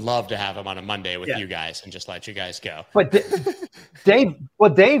well. I would love to have him on a Monday with you guys and just let you guys go. But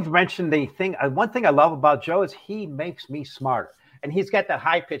Dave mentioned the thing. One thing I love about Joe is he makes me smarter, and he's got that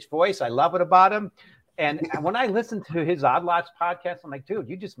high pitched voice. I love it about him. And when I listen to his Odd Lots podcast, I'm like, dude,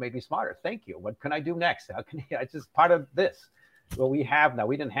 you just made me smarter. Thank you. What can I do next? It's just part of this. Well, we have now.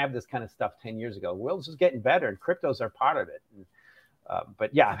 We didn't have this kind of stuff 10 years ago. The world's just getting better, and cryptos are part of it.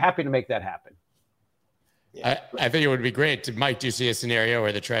 But yeah, I'm happy to make that happen. Yeah. I think it would be great. Mike, do you see a scenario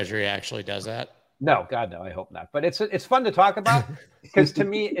where the Treasury actually does that? No, God, no, I hope not. But it's fun to talk about, because to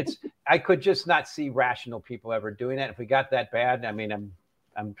me, I could just not see rational people ever doing that. If we got that bad, I mean,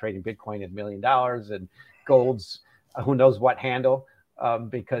 I'm trading Bitcoin at $1 million and gold's who knows what handle,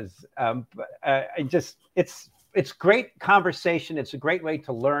 because it's great conversation. It's a great way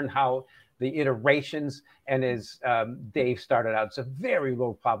to learn how the iterations, and as Dave started out, it's a very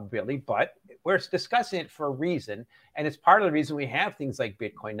low probability, but we're discussing it for a reason. And it's part of the reason we have things like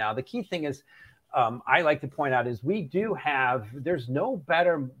Bitcoin now. The key thing is, I like to point out, is there's no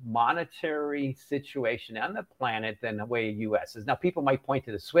better monetary situation on the planet than the way the U.S. is. Now, people might point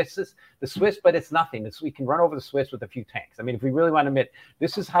to the Swiss, but it's nothing. We can run over the Swiss with a few tanks. I mean, if we really want to admit,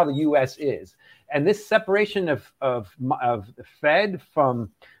 this is how the U.S. is. And this separation of the Fed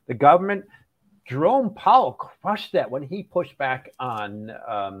from the government, Jerome Powell crushed that when he pushed back on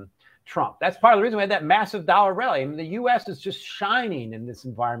Trump. That's part of the reason we had that massive dollar rally. I mean, the U.S. is just shining in this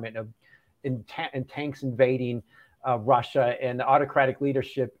environment of tanks invading Russia and autocratic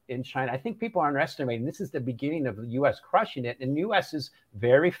leadership in China. I think people are underestimating. This is the beginning of the U.S. crushing it, and the U.S. is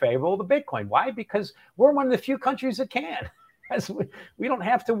very favorable to Bitcoin. Why? Because we're one of the few countries that can. We don't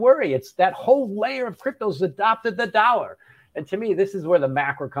have to worry. It's that whole layer of cryptos adopted the dollar. And to me, this is where the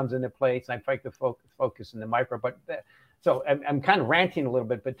macro comes into place. And I like to focus in the micro. So I'm kind of ranting a little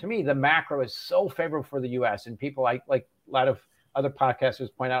bit, but to me, the macro is so favorable for the U.S. And people like a lot of other podcasters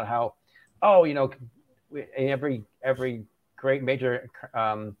point out how, every great major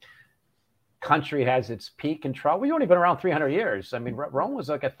country has its peak and trough. We've only been around 300 years. I mean, Rome was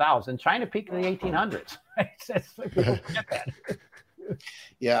like 1,000. China peaked in the 1800s. People forget that.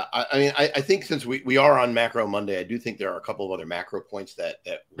 Yeah, I mean, I think since we are on Macro Monday, I do think there are a couple of other macro points that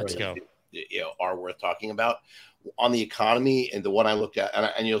Let's go. Are worth talking about on the economy. And the one I looked at,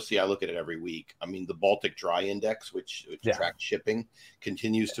 and you'll see, I look at it every week. I mean, the Baltic Dry Index, which tracks shipping,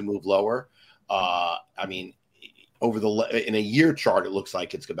 continues to move lower. I mean, in a year chart, it looks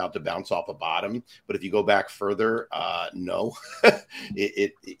like it's about to bounce off a bottom. But if you go back further, no,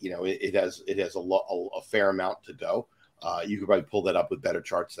 it has a fair amount to go. You could probably pull that up with better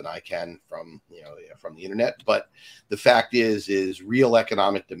charts than I can from the internet. But the fact is real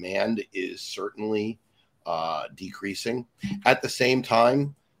economic demand is certainly decreasing. At the same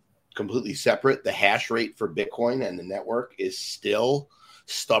time, completely separate, the hash rate for Bitcoin and the network is still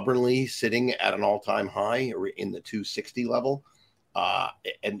stubbornly sitting at an all-time high, or in the 260 level,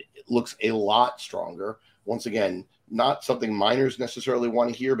 and it looks a lot stronger. Once again, not something miners necessarily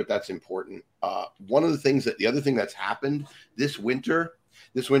want to hear, but that's important. The other thing that's happened this winter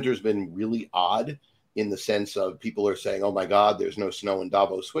has been really odd, in the sense of people are saying, oh my God, there's no snow in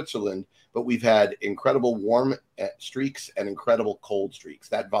Davos, Switzerland, but we've had incredible warm streaks and incredible cold streaks,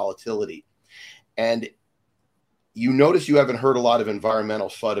 that volatility. And you notice you haven't heard a lot of environmental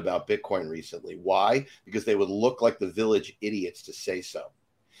FUD about Bitcoin recently. Why? Because they would look like the village idiots to say so.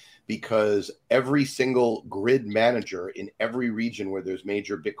 Because every single grid manager in every region where there's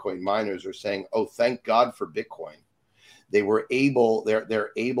major Bitcoin miners are saying, oh, thank God for Bitcoin. They're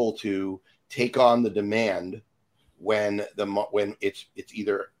able to take on the demand when it's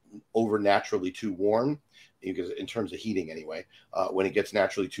either over naturally too warm, because in terms of heating anyway, when it gets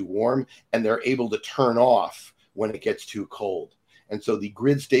naturally too warm, and they're able to turn off when it gets too cold. And so the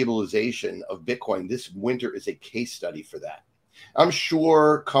grid stabilization of Bitcoin this winter is a case study for that. I'm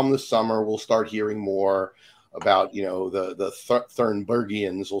sure come the summer, we'll start hearing more about, the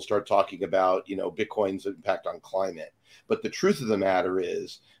Thunbergians will start talking about, Bitcoin's impact on climate. But the truth of the matter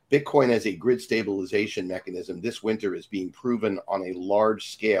is Bitcoin as a grid stabilization mechanism this winter is being proven on a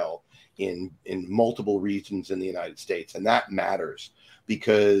large scale in multiple regions in the United States. And that matters,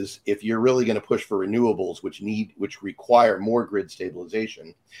 because if you're really going to push for renewables, which require more grid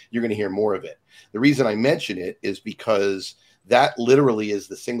stabilization, you're going to hear more of it. The reason I mention it is because that literally is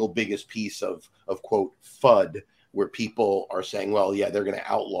the single biggest piece of quote FUD, where people are saying, well, yeah, they're going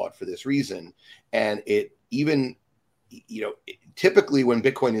to outlaw it for this reason. And typically when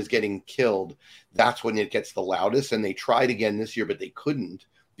Bitcoin is getting killed, that's when it gets the loudest. And they tried again this year, but they couldn't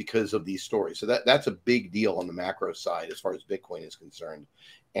because of these stories. So that's a big deal on the macro side as far as Bitcoin is concerned.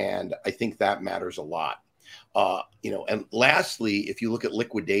 And I think that matters a lot. And lastly, if you look at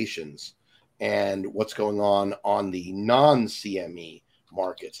liquidations and what's going on the non-CME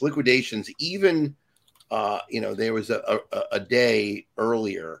markets, liquidations, even, there was a day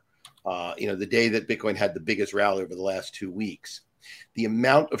earlier, the day that Bitcoin had the biggest rally over the last 2 weeks, the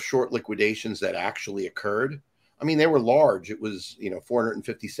amount of short liquidations that actually occurred, I mean, they were large. It was,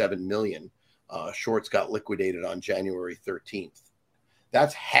 457 million shorts got liquidated on January 13th.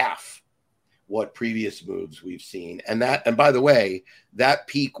 That's half what previous moves we've seen. And by the way, that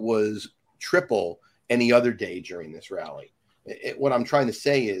peak was triple any other day during this rally. What I'm trying to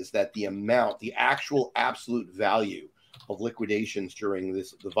say is that the actual absolute value of liquidations during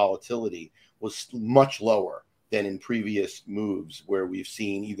the volatility was much lower than in previous moves where we've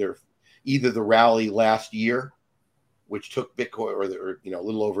seen either the rally last year, which took Bitcoin, or a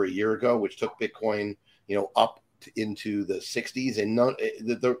little over a year ago, which took Bitcoin, up into the 60s, and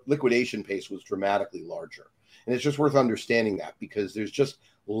the liquidation pace was dramatically larger. And it's just worth understanding that, because there's just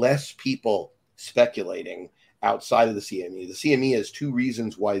less people speculating outside of the CME. The CME has two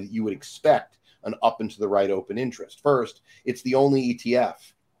reasons why you would expect an up and to the right open interest. First, it's the only ETF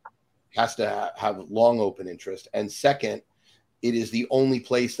has to have long open interest. And second, it is the only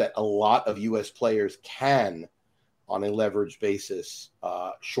place that a lot of US players can, on a leveraged basis,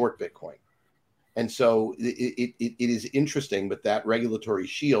 short Bitcoin. And so it is interesting, but that regulatory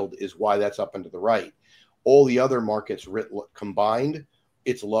shield is why that's up and to the right. All the other markets combined,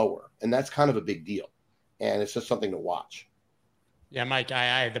 it's lower. And that's kind of a big deal. And it's just something to watch. Yeah, Mike,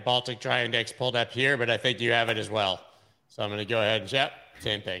 I have the Baltic Dry Index pulled up here, but I think you have it as well. So I'm going to go ahead and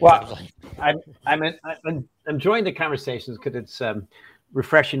same thing. Well, I'm enjoying the conversations because it's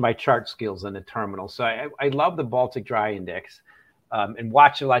refreshing my chart skills in the terminal. So I love the Baltic Dry Index and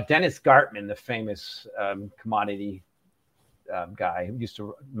watch a lot. Dennis Gartman, the famous commodity guy, used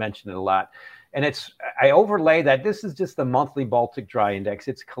to mention it a lot. And I overlay that. This is just the monthly Baltic Dry Index.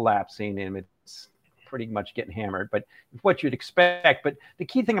 It's collapsing and it's pretty much getting hammered, but what you'd expect. But the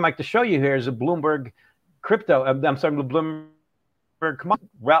key thing I'd like to show you here is a Bloomberg crypto. Bloomberg.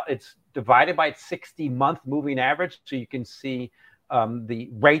 It's divided by its 60-month moving average, so you can see the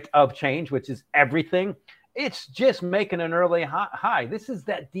rate of change, which is everything. It's just making an early high. This is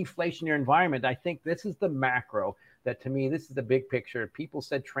that deflationary environment. I think this is the macro. That, to me, this is the big picture. People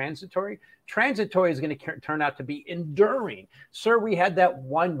said transitory. Transitory is going to turn out to be enduring. Sir, we had that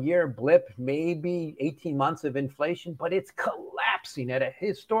 1 year blip, maybe 18 months of inflation, but it's collapsing at a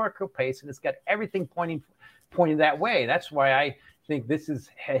historical pace, and it's got everything pointing that way. That's why I think this is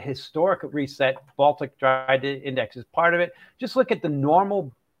a historic reset. Baltic Dry Index is part of it. Just look at the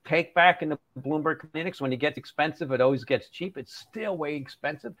normal take back in the Bloomberg Index. When it gets expensive, it always gets cheap. It's still way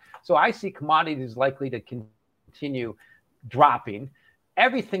expensive. So I see commodities likely to continue dropping.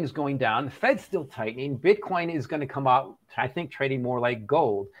 Everything's going down. The Fed's still tightening. Bitcoin is going to come out, I think, trading more like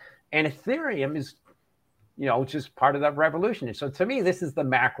gold. And Ethereum is, just part of that revolution. So to me, this is the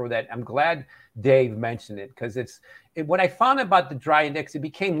macro that I'm glad Dave mentioned it, because what I found about the dry index, it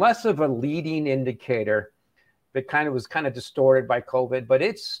became less of a leading indicator that was kind of distorted by COVID, but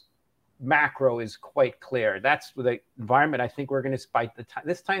its macro is quite clear. That's the environment I think we're going to spike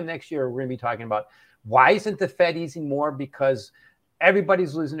this time next year. We're going to be talking about, why isn't the Fed easing more? Because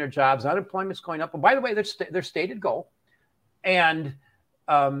everybody's losing their jobs. Unemployment's going up. And by the way, their stated goal. And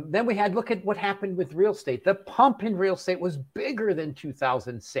then look at what happened with real estate. The pump in real estate was bigger than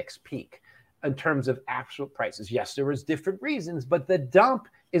 2006 peak in terms of actual prices. Yes, there was different reasons, but the dump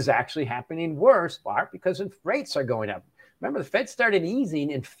is actually happening worse, Bart, because rates are going up. Remember, the Fed started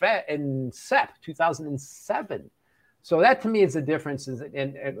easing in SEP 2007. So that to me is the difference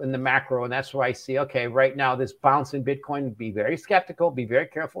in the macro. And that's why I see, okay, right now, this bounce in Bitcoin, be very skeptical, be very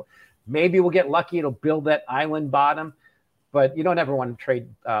careful. Maybe we'll get lucky. It'll build that island bottom, but you don't ever want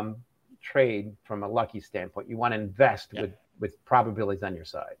to trade from a lucky standpoint. You want to invest with probabilities on your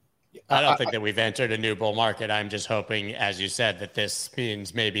side. I don't think that we've entered a new bull market. I'm just hoping, as you said, that this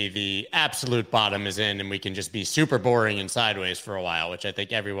means maybe the absolute bottom is in and we can just be super boring and sideways for a while, which I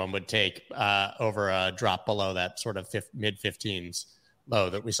think everyone would take over a drop below that sort of mid-15s low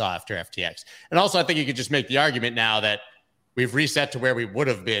that we saw after FTX. And also, I think you could just make the argument now that we've reset to where we would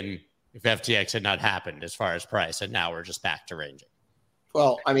have been if FTX had not happened as far as price, and now we're just back to ranging.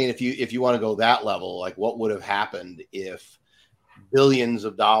 Well, I mean, if you want to go that level, like what would have happened if billions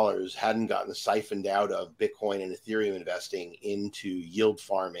of dollars hadn't gotten siphoned out of Bitcoin and Ethereum investing into yield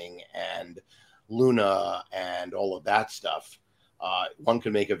farming and Luna and all of that stuff? One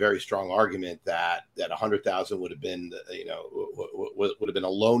could make a very strong argument that 100,000 would have been, would have been a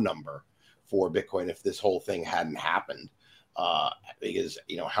low number for Bitcoin if this whole thing hadn't happened. Because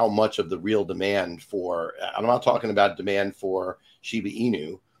how much of the real demand for, I'm not talking about demand for Shiba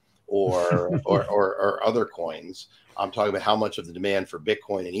Inu or other coins. I'm talking about how much of the demand for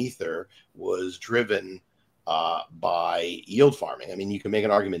Bitcoin and Ether was driven by yield farming. I mean, you can make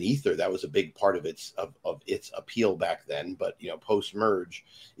an argument Ether, that was a big part of its appeal back then, but post merge,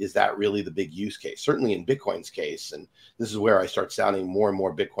 is that really the big use case? Certainly in Bitcoin's case, and this is where I start sounding more and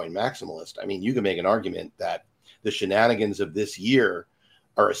more Bitcoin maximalist. I mean, you can make an argument that the shenanigans of this year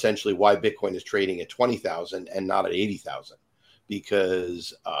are essentially why Bitcoin is trading at 20,000 and not at 80,000.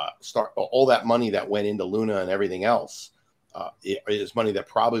 Because all that money that went into Luna and everything else It is money that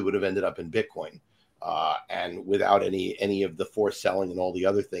probably would have ended up in Bitcoin, and without any of the forced selling and all the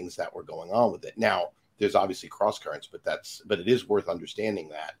other things that were going on with it. Now, there's obviously cross currents, but it is worth understanding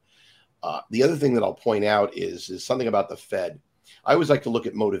that. The other thing that I'll point out is something about the Fed. I always like to look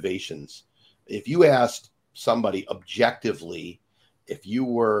at motivations. If you asked somebody objectively, if you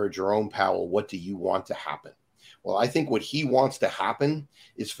were Jerome Powell, what do you want to happen? Well, I think what he wants to happen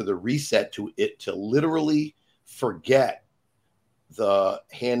is for the reset to literally forget the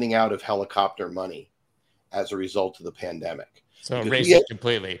handing out of helicopter money as a result of the pandemic. So erase it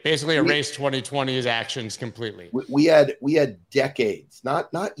completely. Basically erase 2020's actions completely. We had decades,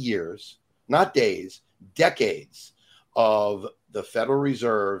 not years, not days, decades of the Federal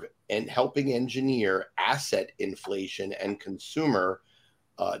Reserve and helping engineer asset inflation and consumer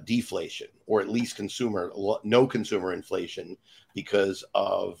deflation, or at least no consumer inflation because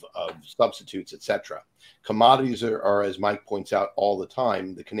of substitutes, etc. Commodities are, as Mike points out all the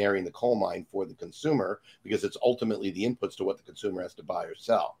time, the canary in the coal mine for the consumer, because it's ultimately the inputs to what the consumer has to buy or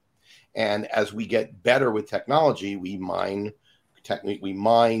sell. And as we get better with technology, we mine,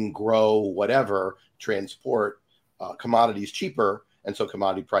 grow, whatever, transport commodities cheaper. And so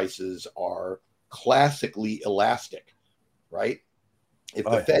commodity prices are classically elastic, right? If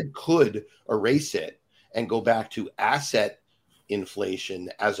the Fed could erase it and go back to asset inflation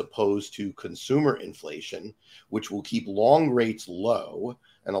as opposed to consumer inflation, which will keep long rates low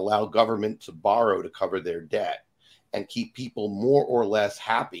and allow government to borrow to cover their debt and keep people more or less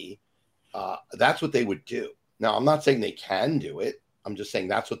happy, that's what they would do. Now, I'm not saying they can do it. I'm just saying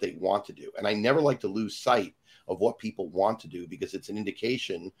that's what they want to do. And I never like to lose sight of what people want to do, because it's an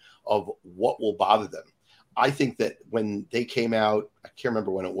indication of what will bother them. I think that when they came out, I can't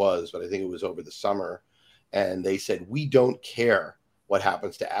remember when it was, but I think it was over the summer, and they said, we don't care what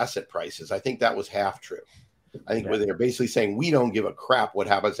happens to asset prices. I think that was half true. I think they're basically saying, we don't give a crap what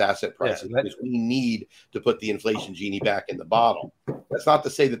happens to asset prices, because we need to put the inflation genie back in the bottle. That's not to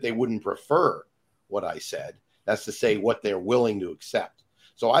say that they wouldn't prefer what I said. That's to say what they're willing to accept.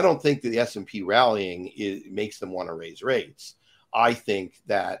 So I don't think that the S&P rallying makes them want to raise rates. I think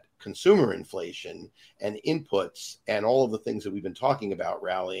that consumer inflation and inputs and all of the things that we've been talking about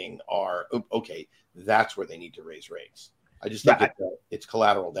rallying are, okay, that's where they need to raise rates. I just think it's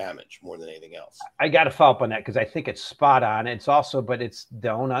collateral damage more than anything else. I got to follow up on that because I think it's spot on. It's also, but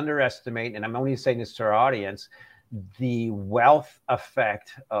don't underestimate, and I'm only saying this to our audience, the wealth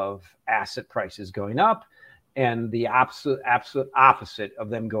effect of asset prices going up and the absolute opposite of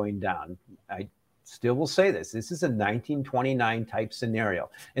them going down. I still will say this. This is a 1929 type scenario.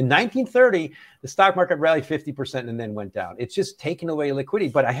 In 1930, the stock market rallied 50% and then went down. It's just taking away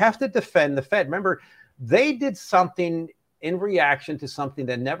liquidity. But I have to defend the Fed. Remember, they did something in reaction to something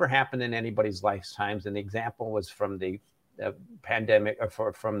that never happened in anybody's lifetimes. And the example was from the pandemic,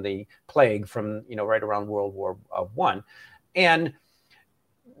 or from the plague, from right around World War I. And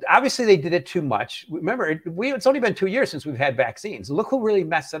obviously they did it too much. Remember, it's only been 2 years since we've had vaccines. Look who really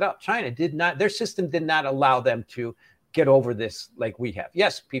messed it up. China did not. Their system did not allow them to get over this like we have.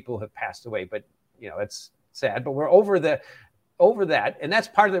 Yes, people have passed away, but it's sad. But we're over that, and that's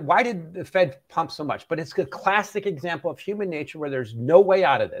part of it. Why did the Fed pump so much? But it's a classic example of human nature where there's no way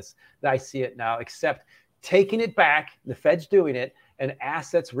out of this that I see it now, except taking it back. The Fed's doing it, and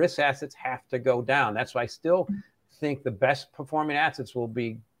risk assets have to go down. That's why I still think the best performing assets will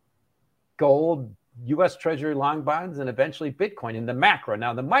be gold, U.S. Treasury long bonds, and eventually Bitcoin in the macro.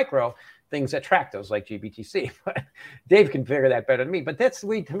 Now, the micro things that track those, like GBTC. Dave can figure that better than me. But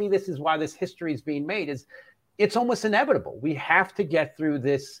to me, this is why this history is being made. It's almost inevitable. We have to get through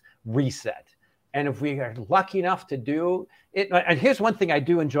this reset. And if we are lucky enough to do it, and here's one thing I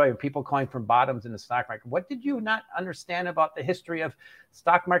do enjoy of people calling from bottoms in the stock market. What did you not understand about the history of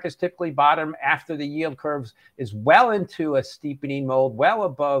stock markets typically bottom after the yield curves is well into a steepening mode, well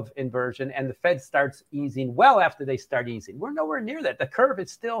above inversion, and the Fed starts easing well after they start easing? We're nowhere near that. The curve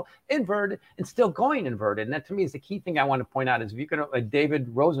is still inverted and still going inverted. And that to me is the key thing I want to point out is if you can, like David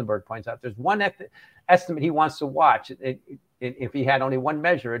Rosenberg points out, there's one estimate he wants to watch. If he had only one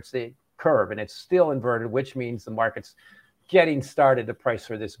measure, it's the curve, and it's still inverted, which means the market's getting started to price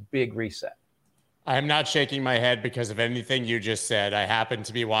for this big reset. I'm not shaking my head because of anything you just said. I happen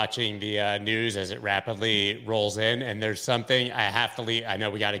to be watching the news as it rapidly rolls in, and there's something I have to leave. I know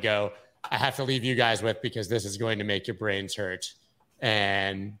we got to go. I have to leave you guys with, because this is going to make your brains hurt.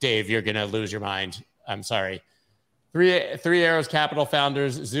 And Dave, you're going to lose your mind. I'm sorry. Three Arrows Capital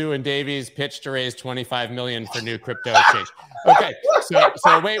founders, Zhu and Davies, pitched to raise $25 million for new crypto exchange. Okay,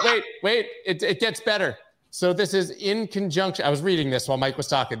 so wait. It gets better. So this is in conjunction. I was reading this while Mike was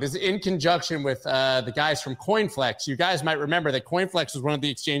talking. This is in conjunction with the guys from CoinFlex. You guys might remember that CoinFlex was one of the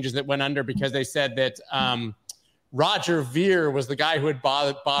exchanges that went under because they said that Roger Ver was the guy who had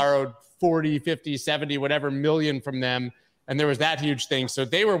borrowed 40, 50, 70, whatever million from them. And there was that huge thing. So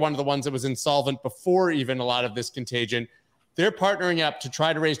they were one of the ones that was insolvent before even a lot of this contagion. They're partnering up to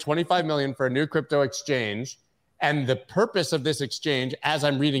try to raise 25 million for a new crypto exchange. And the purpose of this exchange, as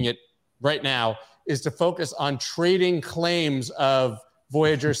I'm reading it right now, is to focus on trading claims of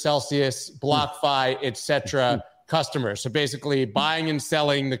Voyager, Celsius, BlockFi, etc. customers. So basically buying and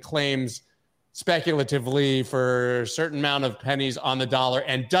selling the claims speculatively for a certain amount of pennies on the dollar.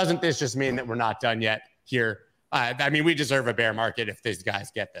 And doesn't this just mean that we're not done yet here? I mean, we deserve a bear market if these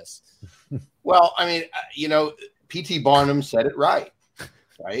guys get this. Well, I mean, P.T. Barnum said it right?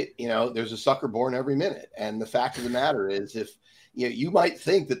 There's a sucker born every minute. And the fact of the matter is, if you might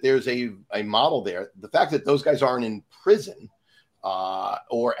think that there's a model there, the fact that those guys aren't in prison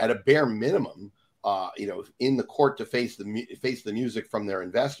or at a bare minimum, in the court to face the music from their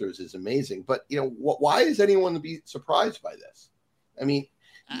investors is amazing. But, why is anyone to be surprised by this? I mean,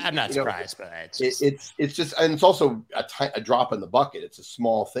 I'm not surprised, but it's just, and it's also a drop in the bucket. It's a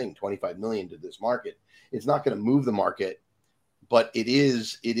small thing, 25 million to this market. It's not going to move the market, but it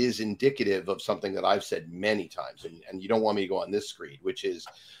is indicative of something that I've said many times. And you don't want me to go on this screed, which is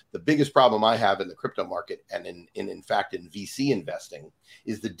the biggest problem I have in the crypto market and in fact in VC investing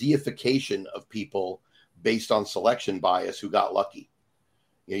is the deification of people based on selection bias who got lucky.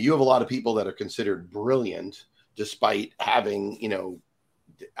 You have a lot of people that are considered brilliant despite having,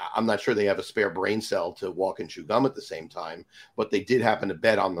 I'm not sure they have a spare brain cell to walk and chew gum at the same time, but they did happen to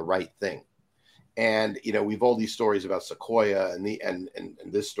bet on the right thing. And, we've all these stories about Sequoia and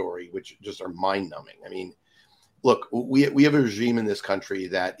this story, which just are mind numbing. I mean, look, we have a regime in this country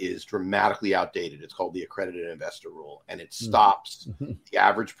that is dramatically outdated. It's called the accredited investor rule, and it stops the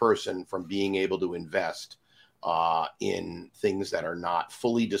average person from being able to invest in things that are not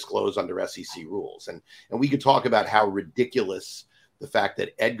fully disclosed under SEC rules. And we could talk about how ridiculous the fact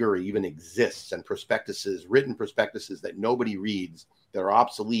that Edgar even exists and written prospectuses that nobody reads, that are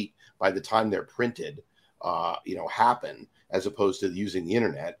obsolete by the time they're printed, happen, as opposed to using the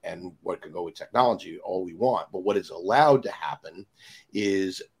internet and what could go with technology all we want. But what is allowed to happen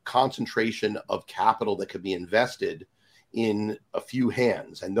is concentration of capital that could be invested in a few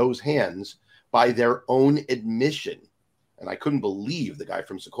hands, and those hands, by their own admission, and I couldn't believe the guy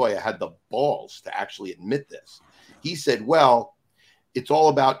from Sequoia had the balls to actually admit this. He said, well, it's all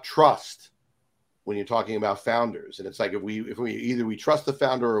about trust when you're talking about founders. And it's like, if we either trust the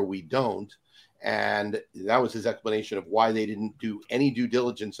founder or we don't. And that was his explanation of why they didn't do any due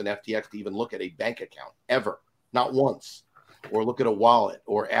diligence in FTX to even look at a bank account ever, not once, or look at a wallet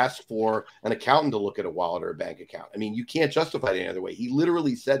or ask for an accountant to look at a wallet or a bank account. I mean, you can't justify it any other way. He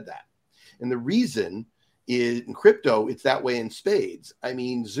literally said that. And the reason is in crypto, it's that way in spades. I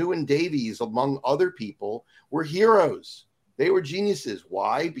mean, Zhu and Davies, among other people, were heroes. They were geniuses.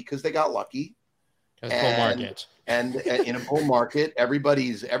 Why? Because they got lucky. Bull market. And in a bull market,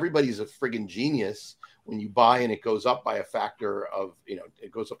 everybody's a friggin' genius when you buy and it goes up by a factor of,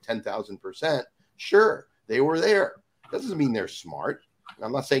 it goes up 10,000%. Sure, they were there. That doesn't mean they're smart.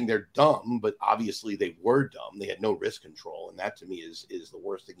 I'm not saying they're dumb, but obviously they were dumb. They had no risk control. And that to me is the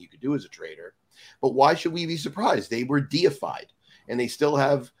worst thing you could do as a trader. But why should we be surprised? They were deified and they still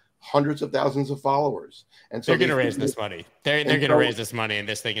have hundreds of thousands of followers. And so they're going to raise this money. They're going to raise this money and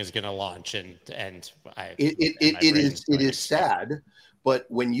this thing is going to launch. It is sad. But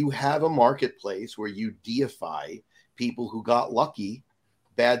when you have a marketplace where you deify people who got lucky,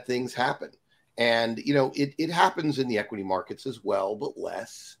 bad things happen. And, it happens in the equity markets as well, but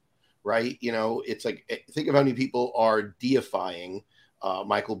less, right? It's like, think of how many people are deifying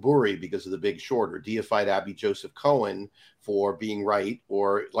Michael Burry because of The Big Short, or deified Abby Joseph Cohen for being right,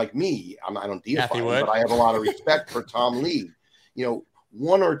 or like me, I don't deify him, but I have a lot of respect for Tom Lee.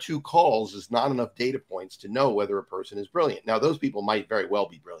 One or two calls is not enough data points to know whether a person is brilliant. Now, those people might very well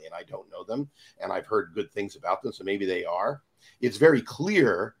be brilliant. I don't know them, and I've heard good things about them, so maybe they are. It's very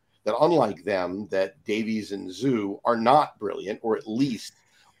clear that unlike them, that Davies and Zhu are not brilliant, or at least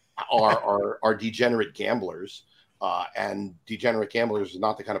are degenerate gamblers. And degenerate gamblers is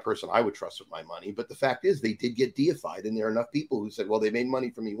not the kind of person I would trust with my money. But the fact is, they did get deified, and there are enough people who said, well, they made money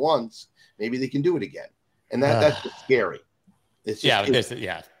for me once, maybe they can do it again. And that's just scary. It's just,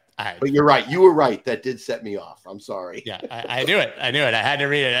 but you're right. You were right. That did set me off. I'm sorry. Yeah, I knew it. I had to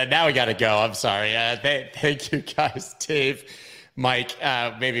read it. Now we got to go. I'm sorry. Thank you guys, Dave, Mike.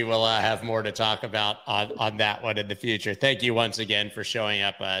 Maybe we'll have more to talk about on that one in the future. Thank you once again for showing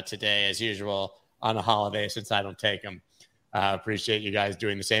up today, as usual. on a holiday since I don't take them. Appreciate you guys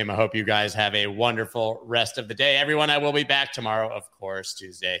doing the same. I hope you guys have a wonderful rest of the day. Everyone, I will be back tomorrow, of course,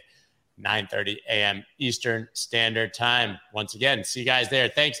 Tuesday, 9:30 a.m. Eastern Standard Time. Once again, see you guys there.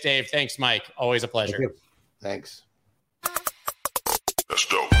 Thanks, Dave. Thanks, Mike. Always a pleasure. Thanks. That's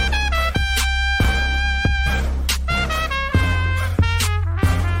dope.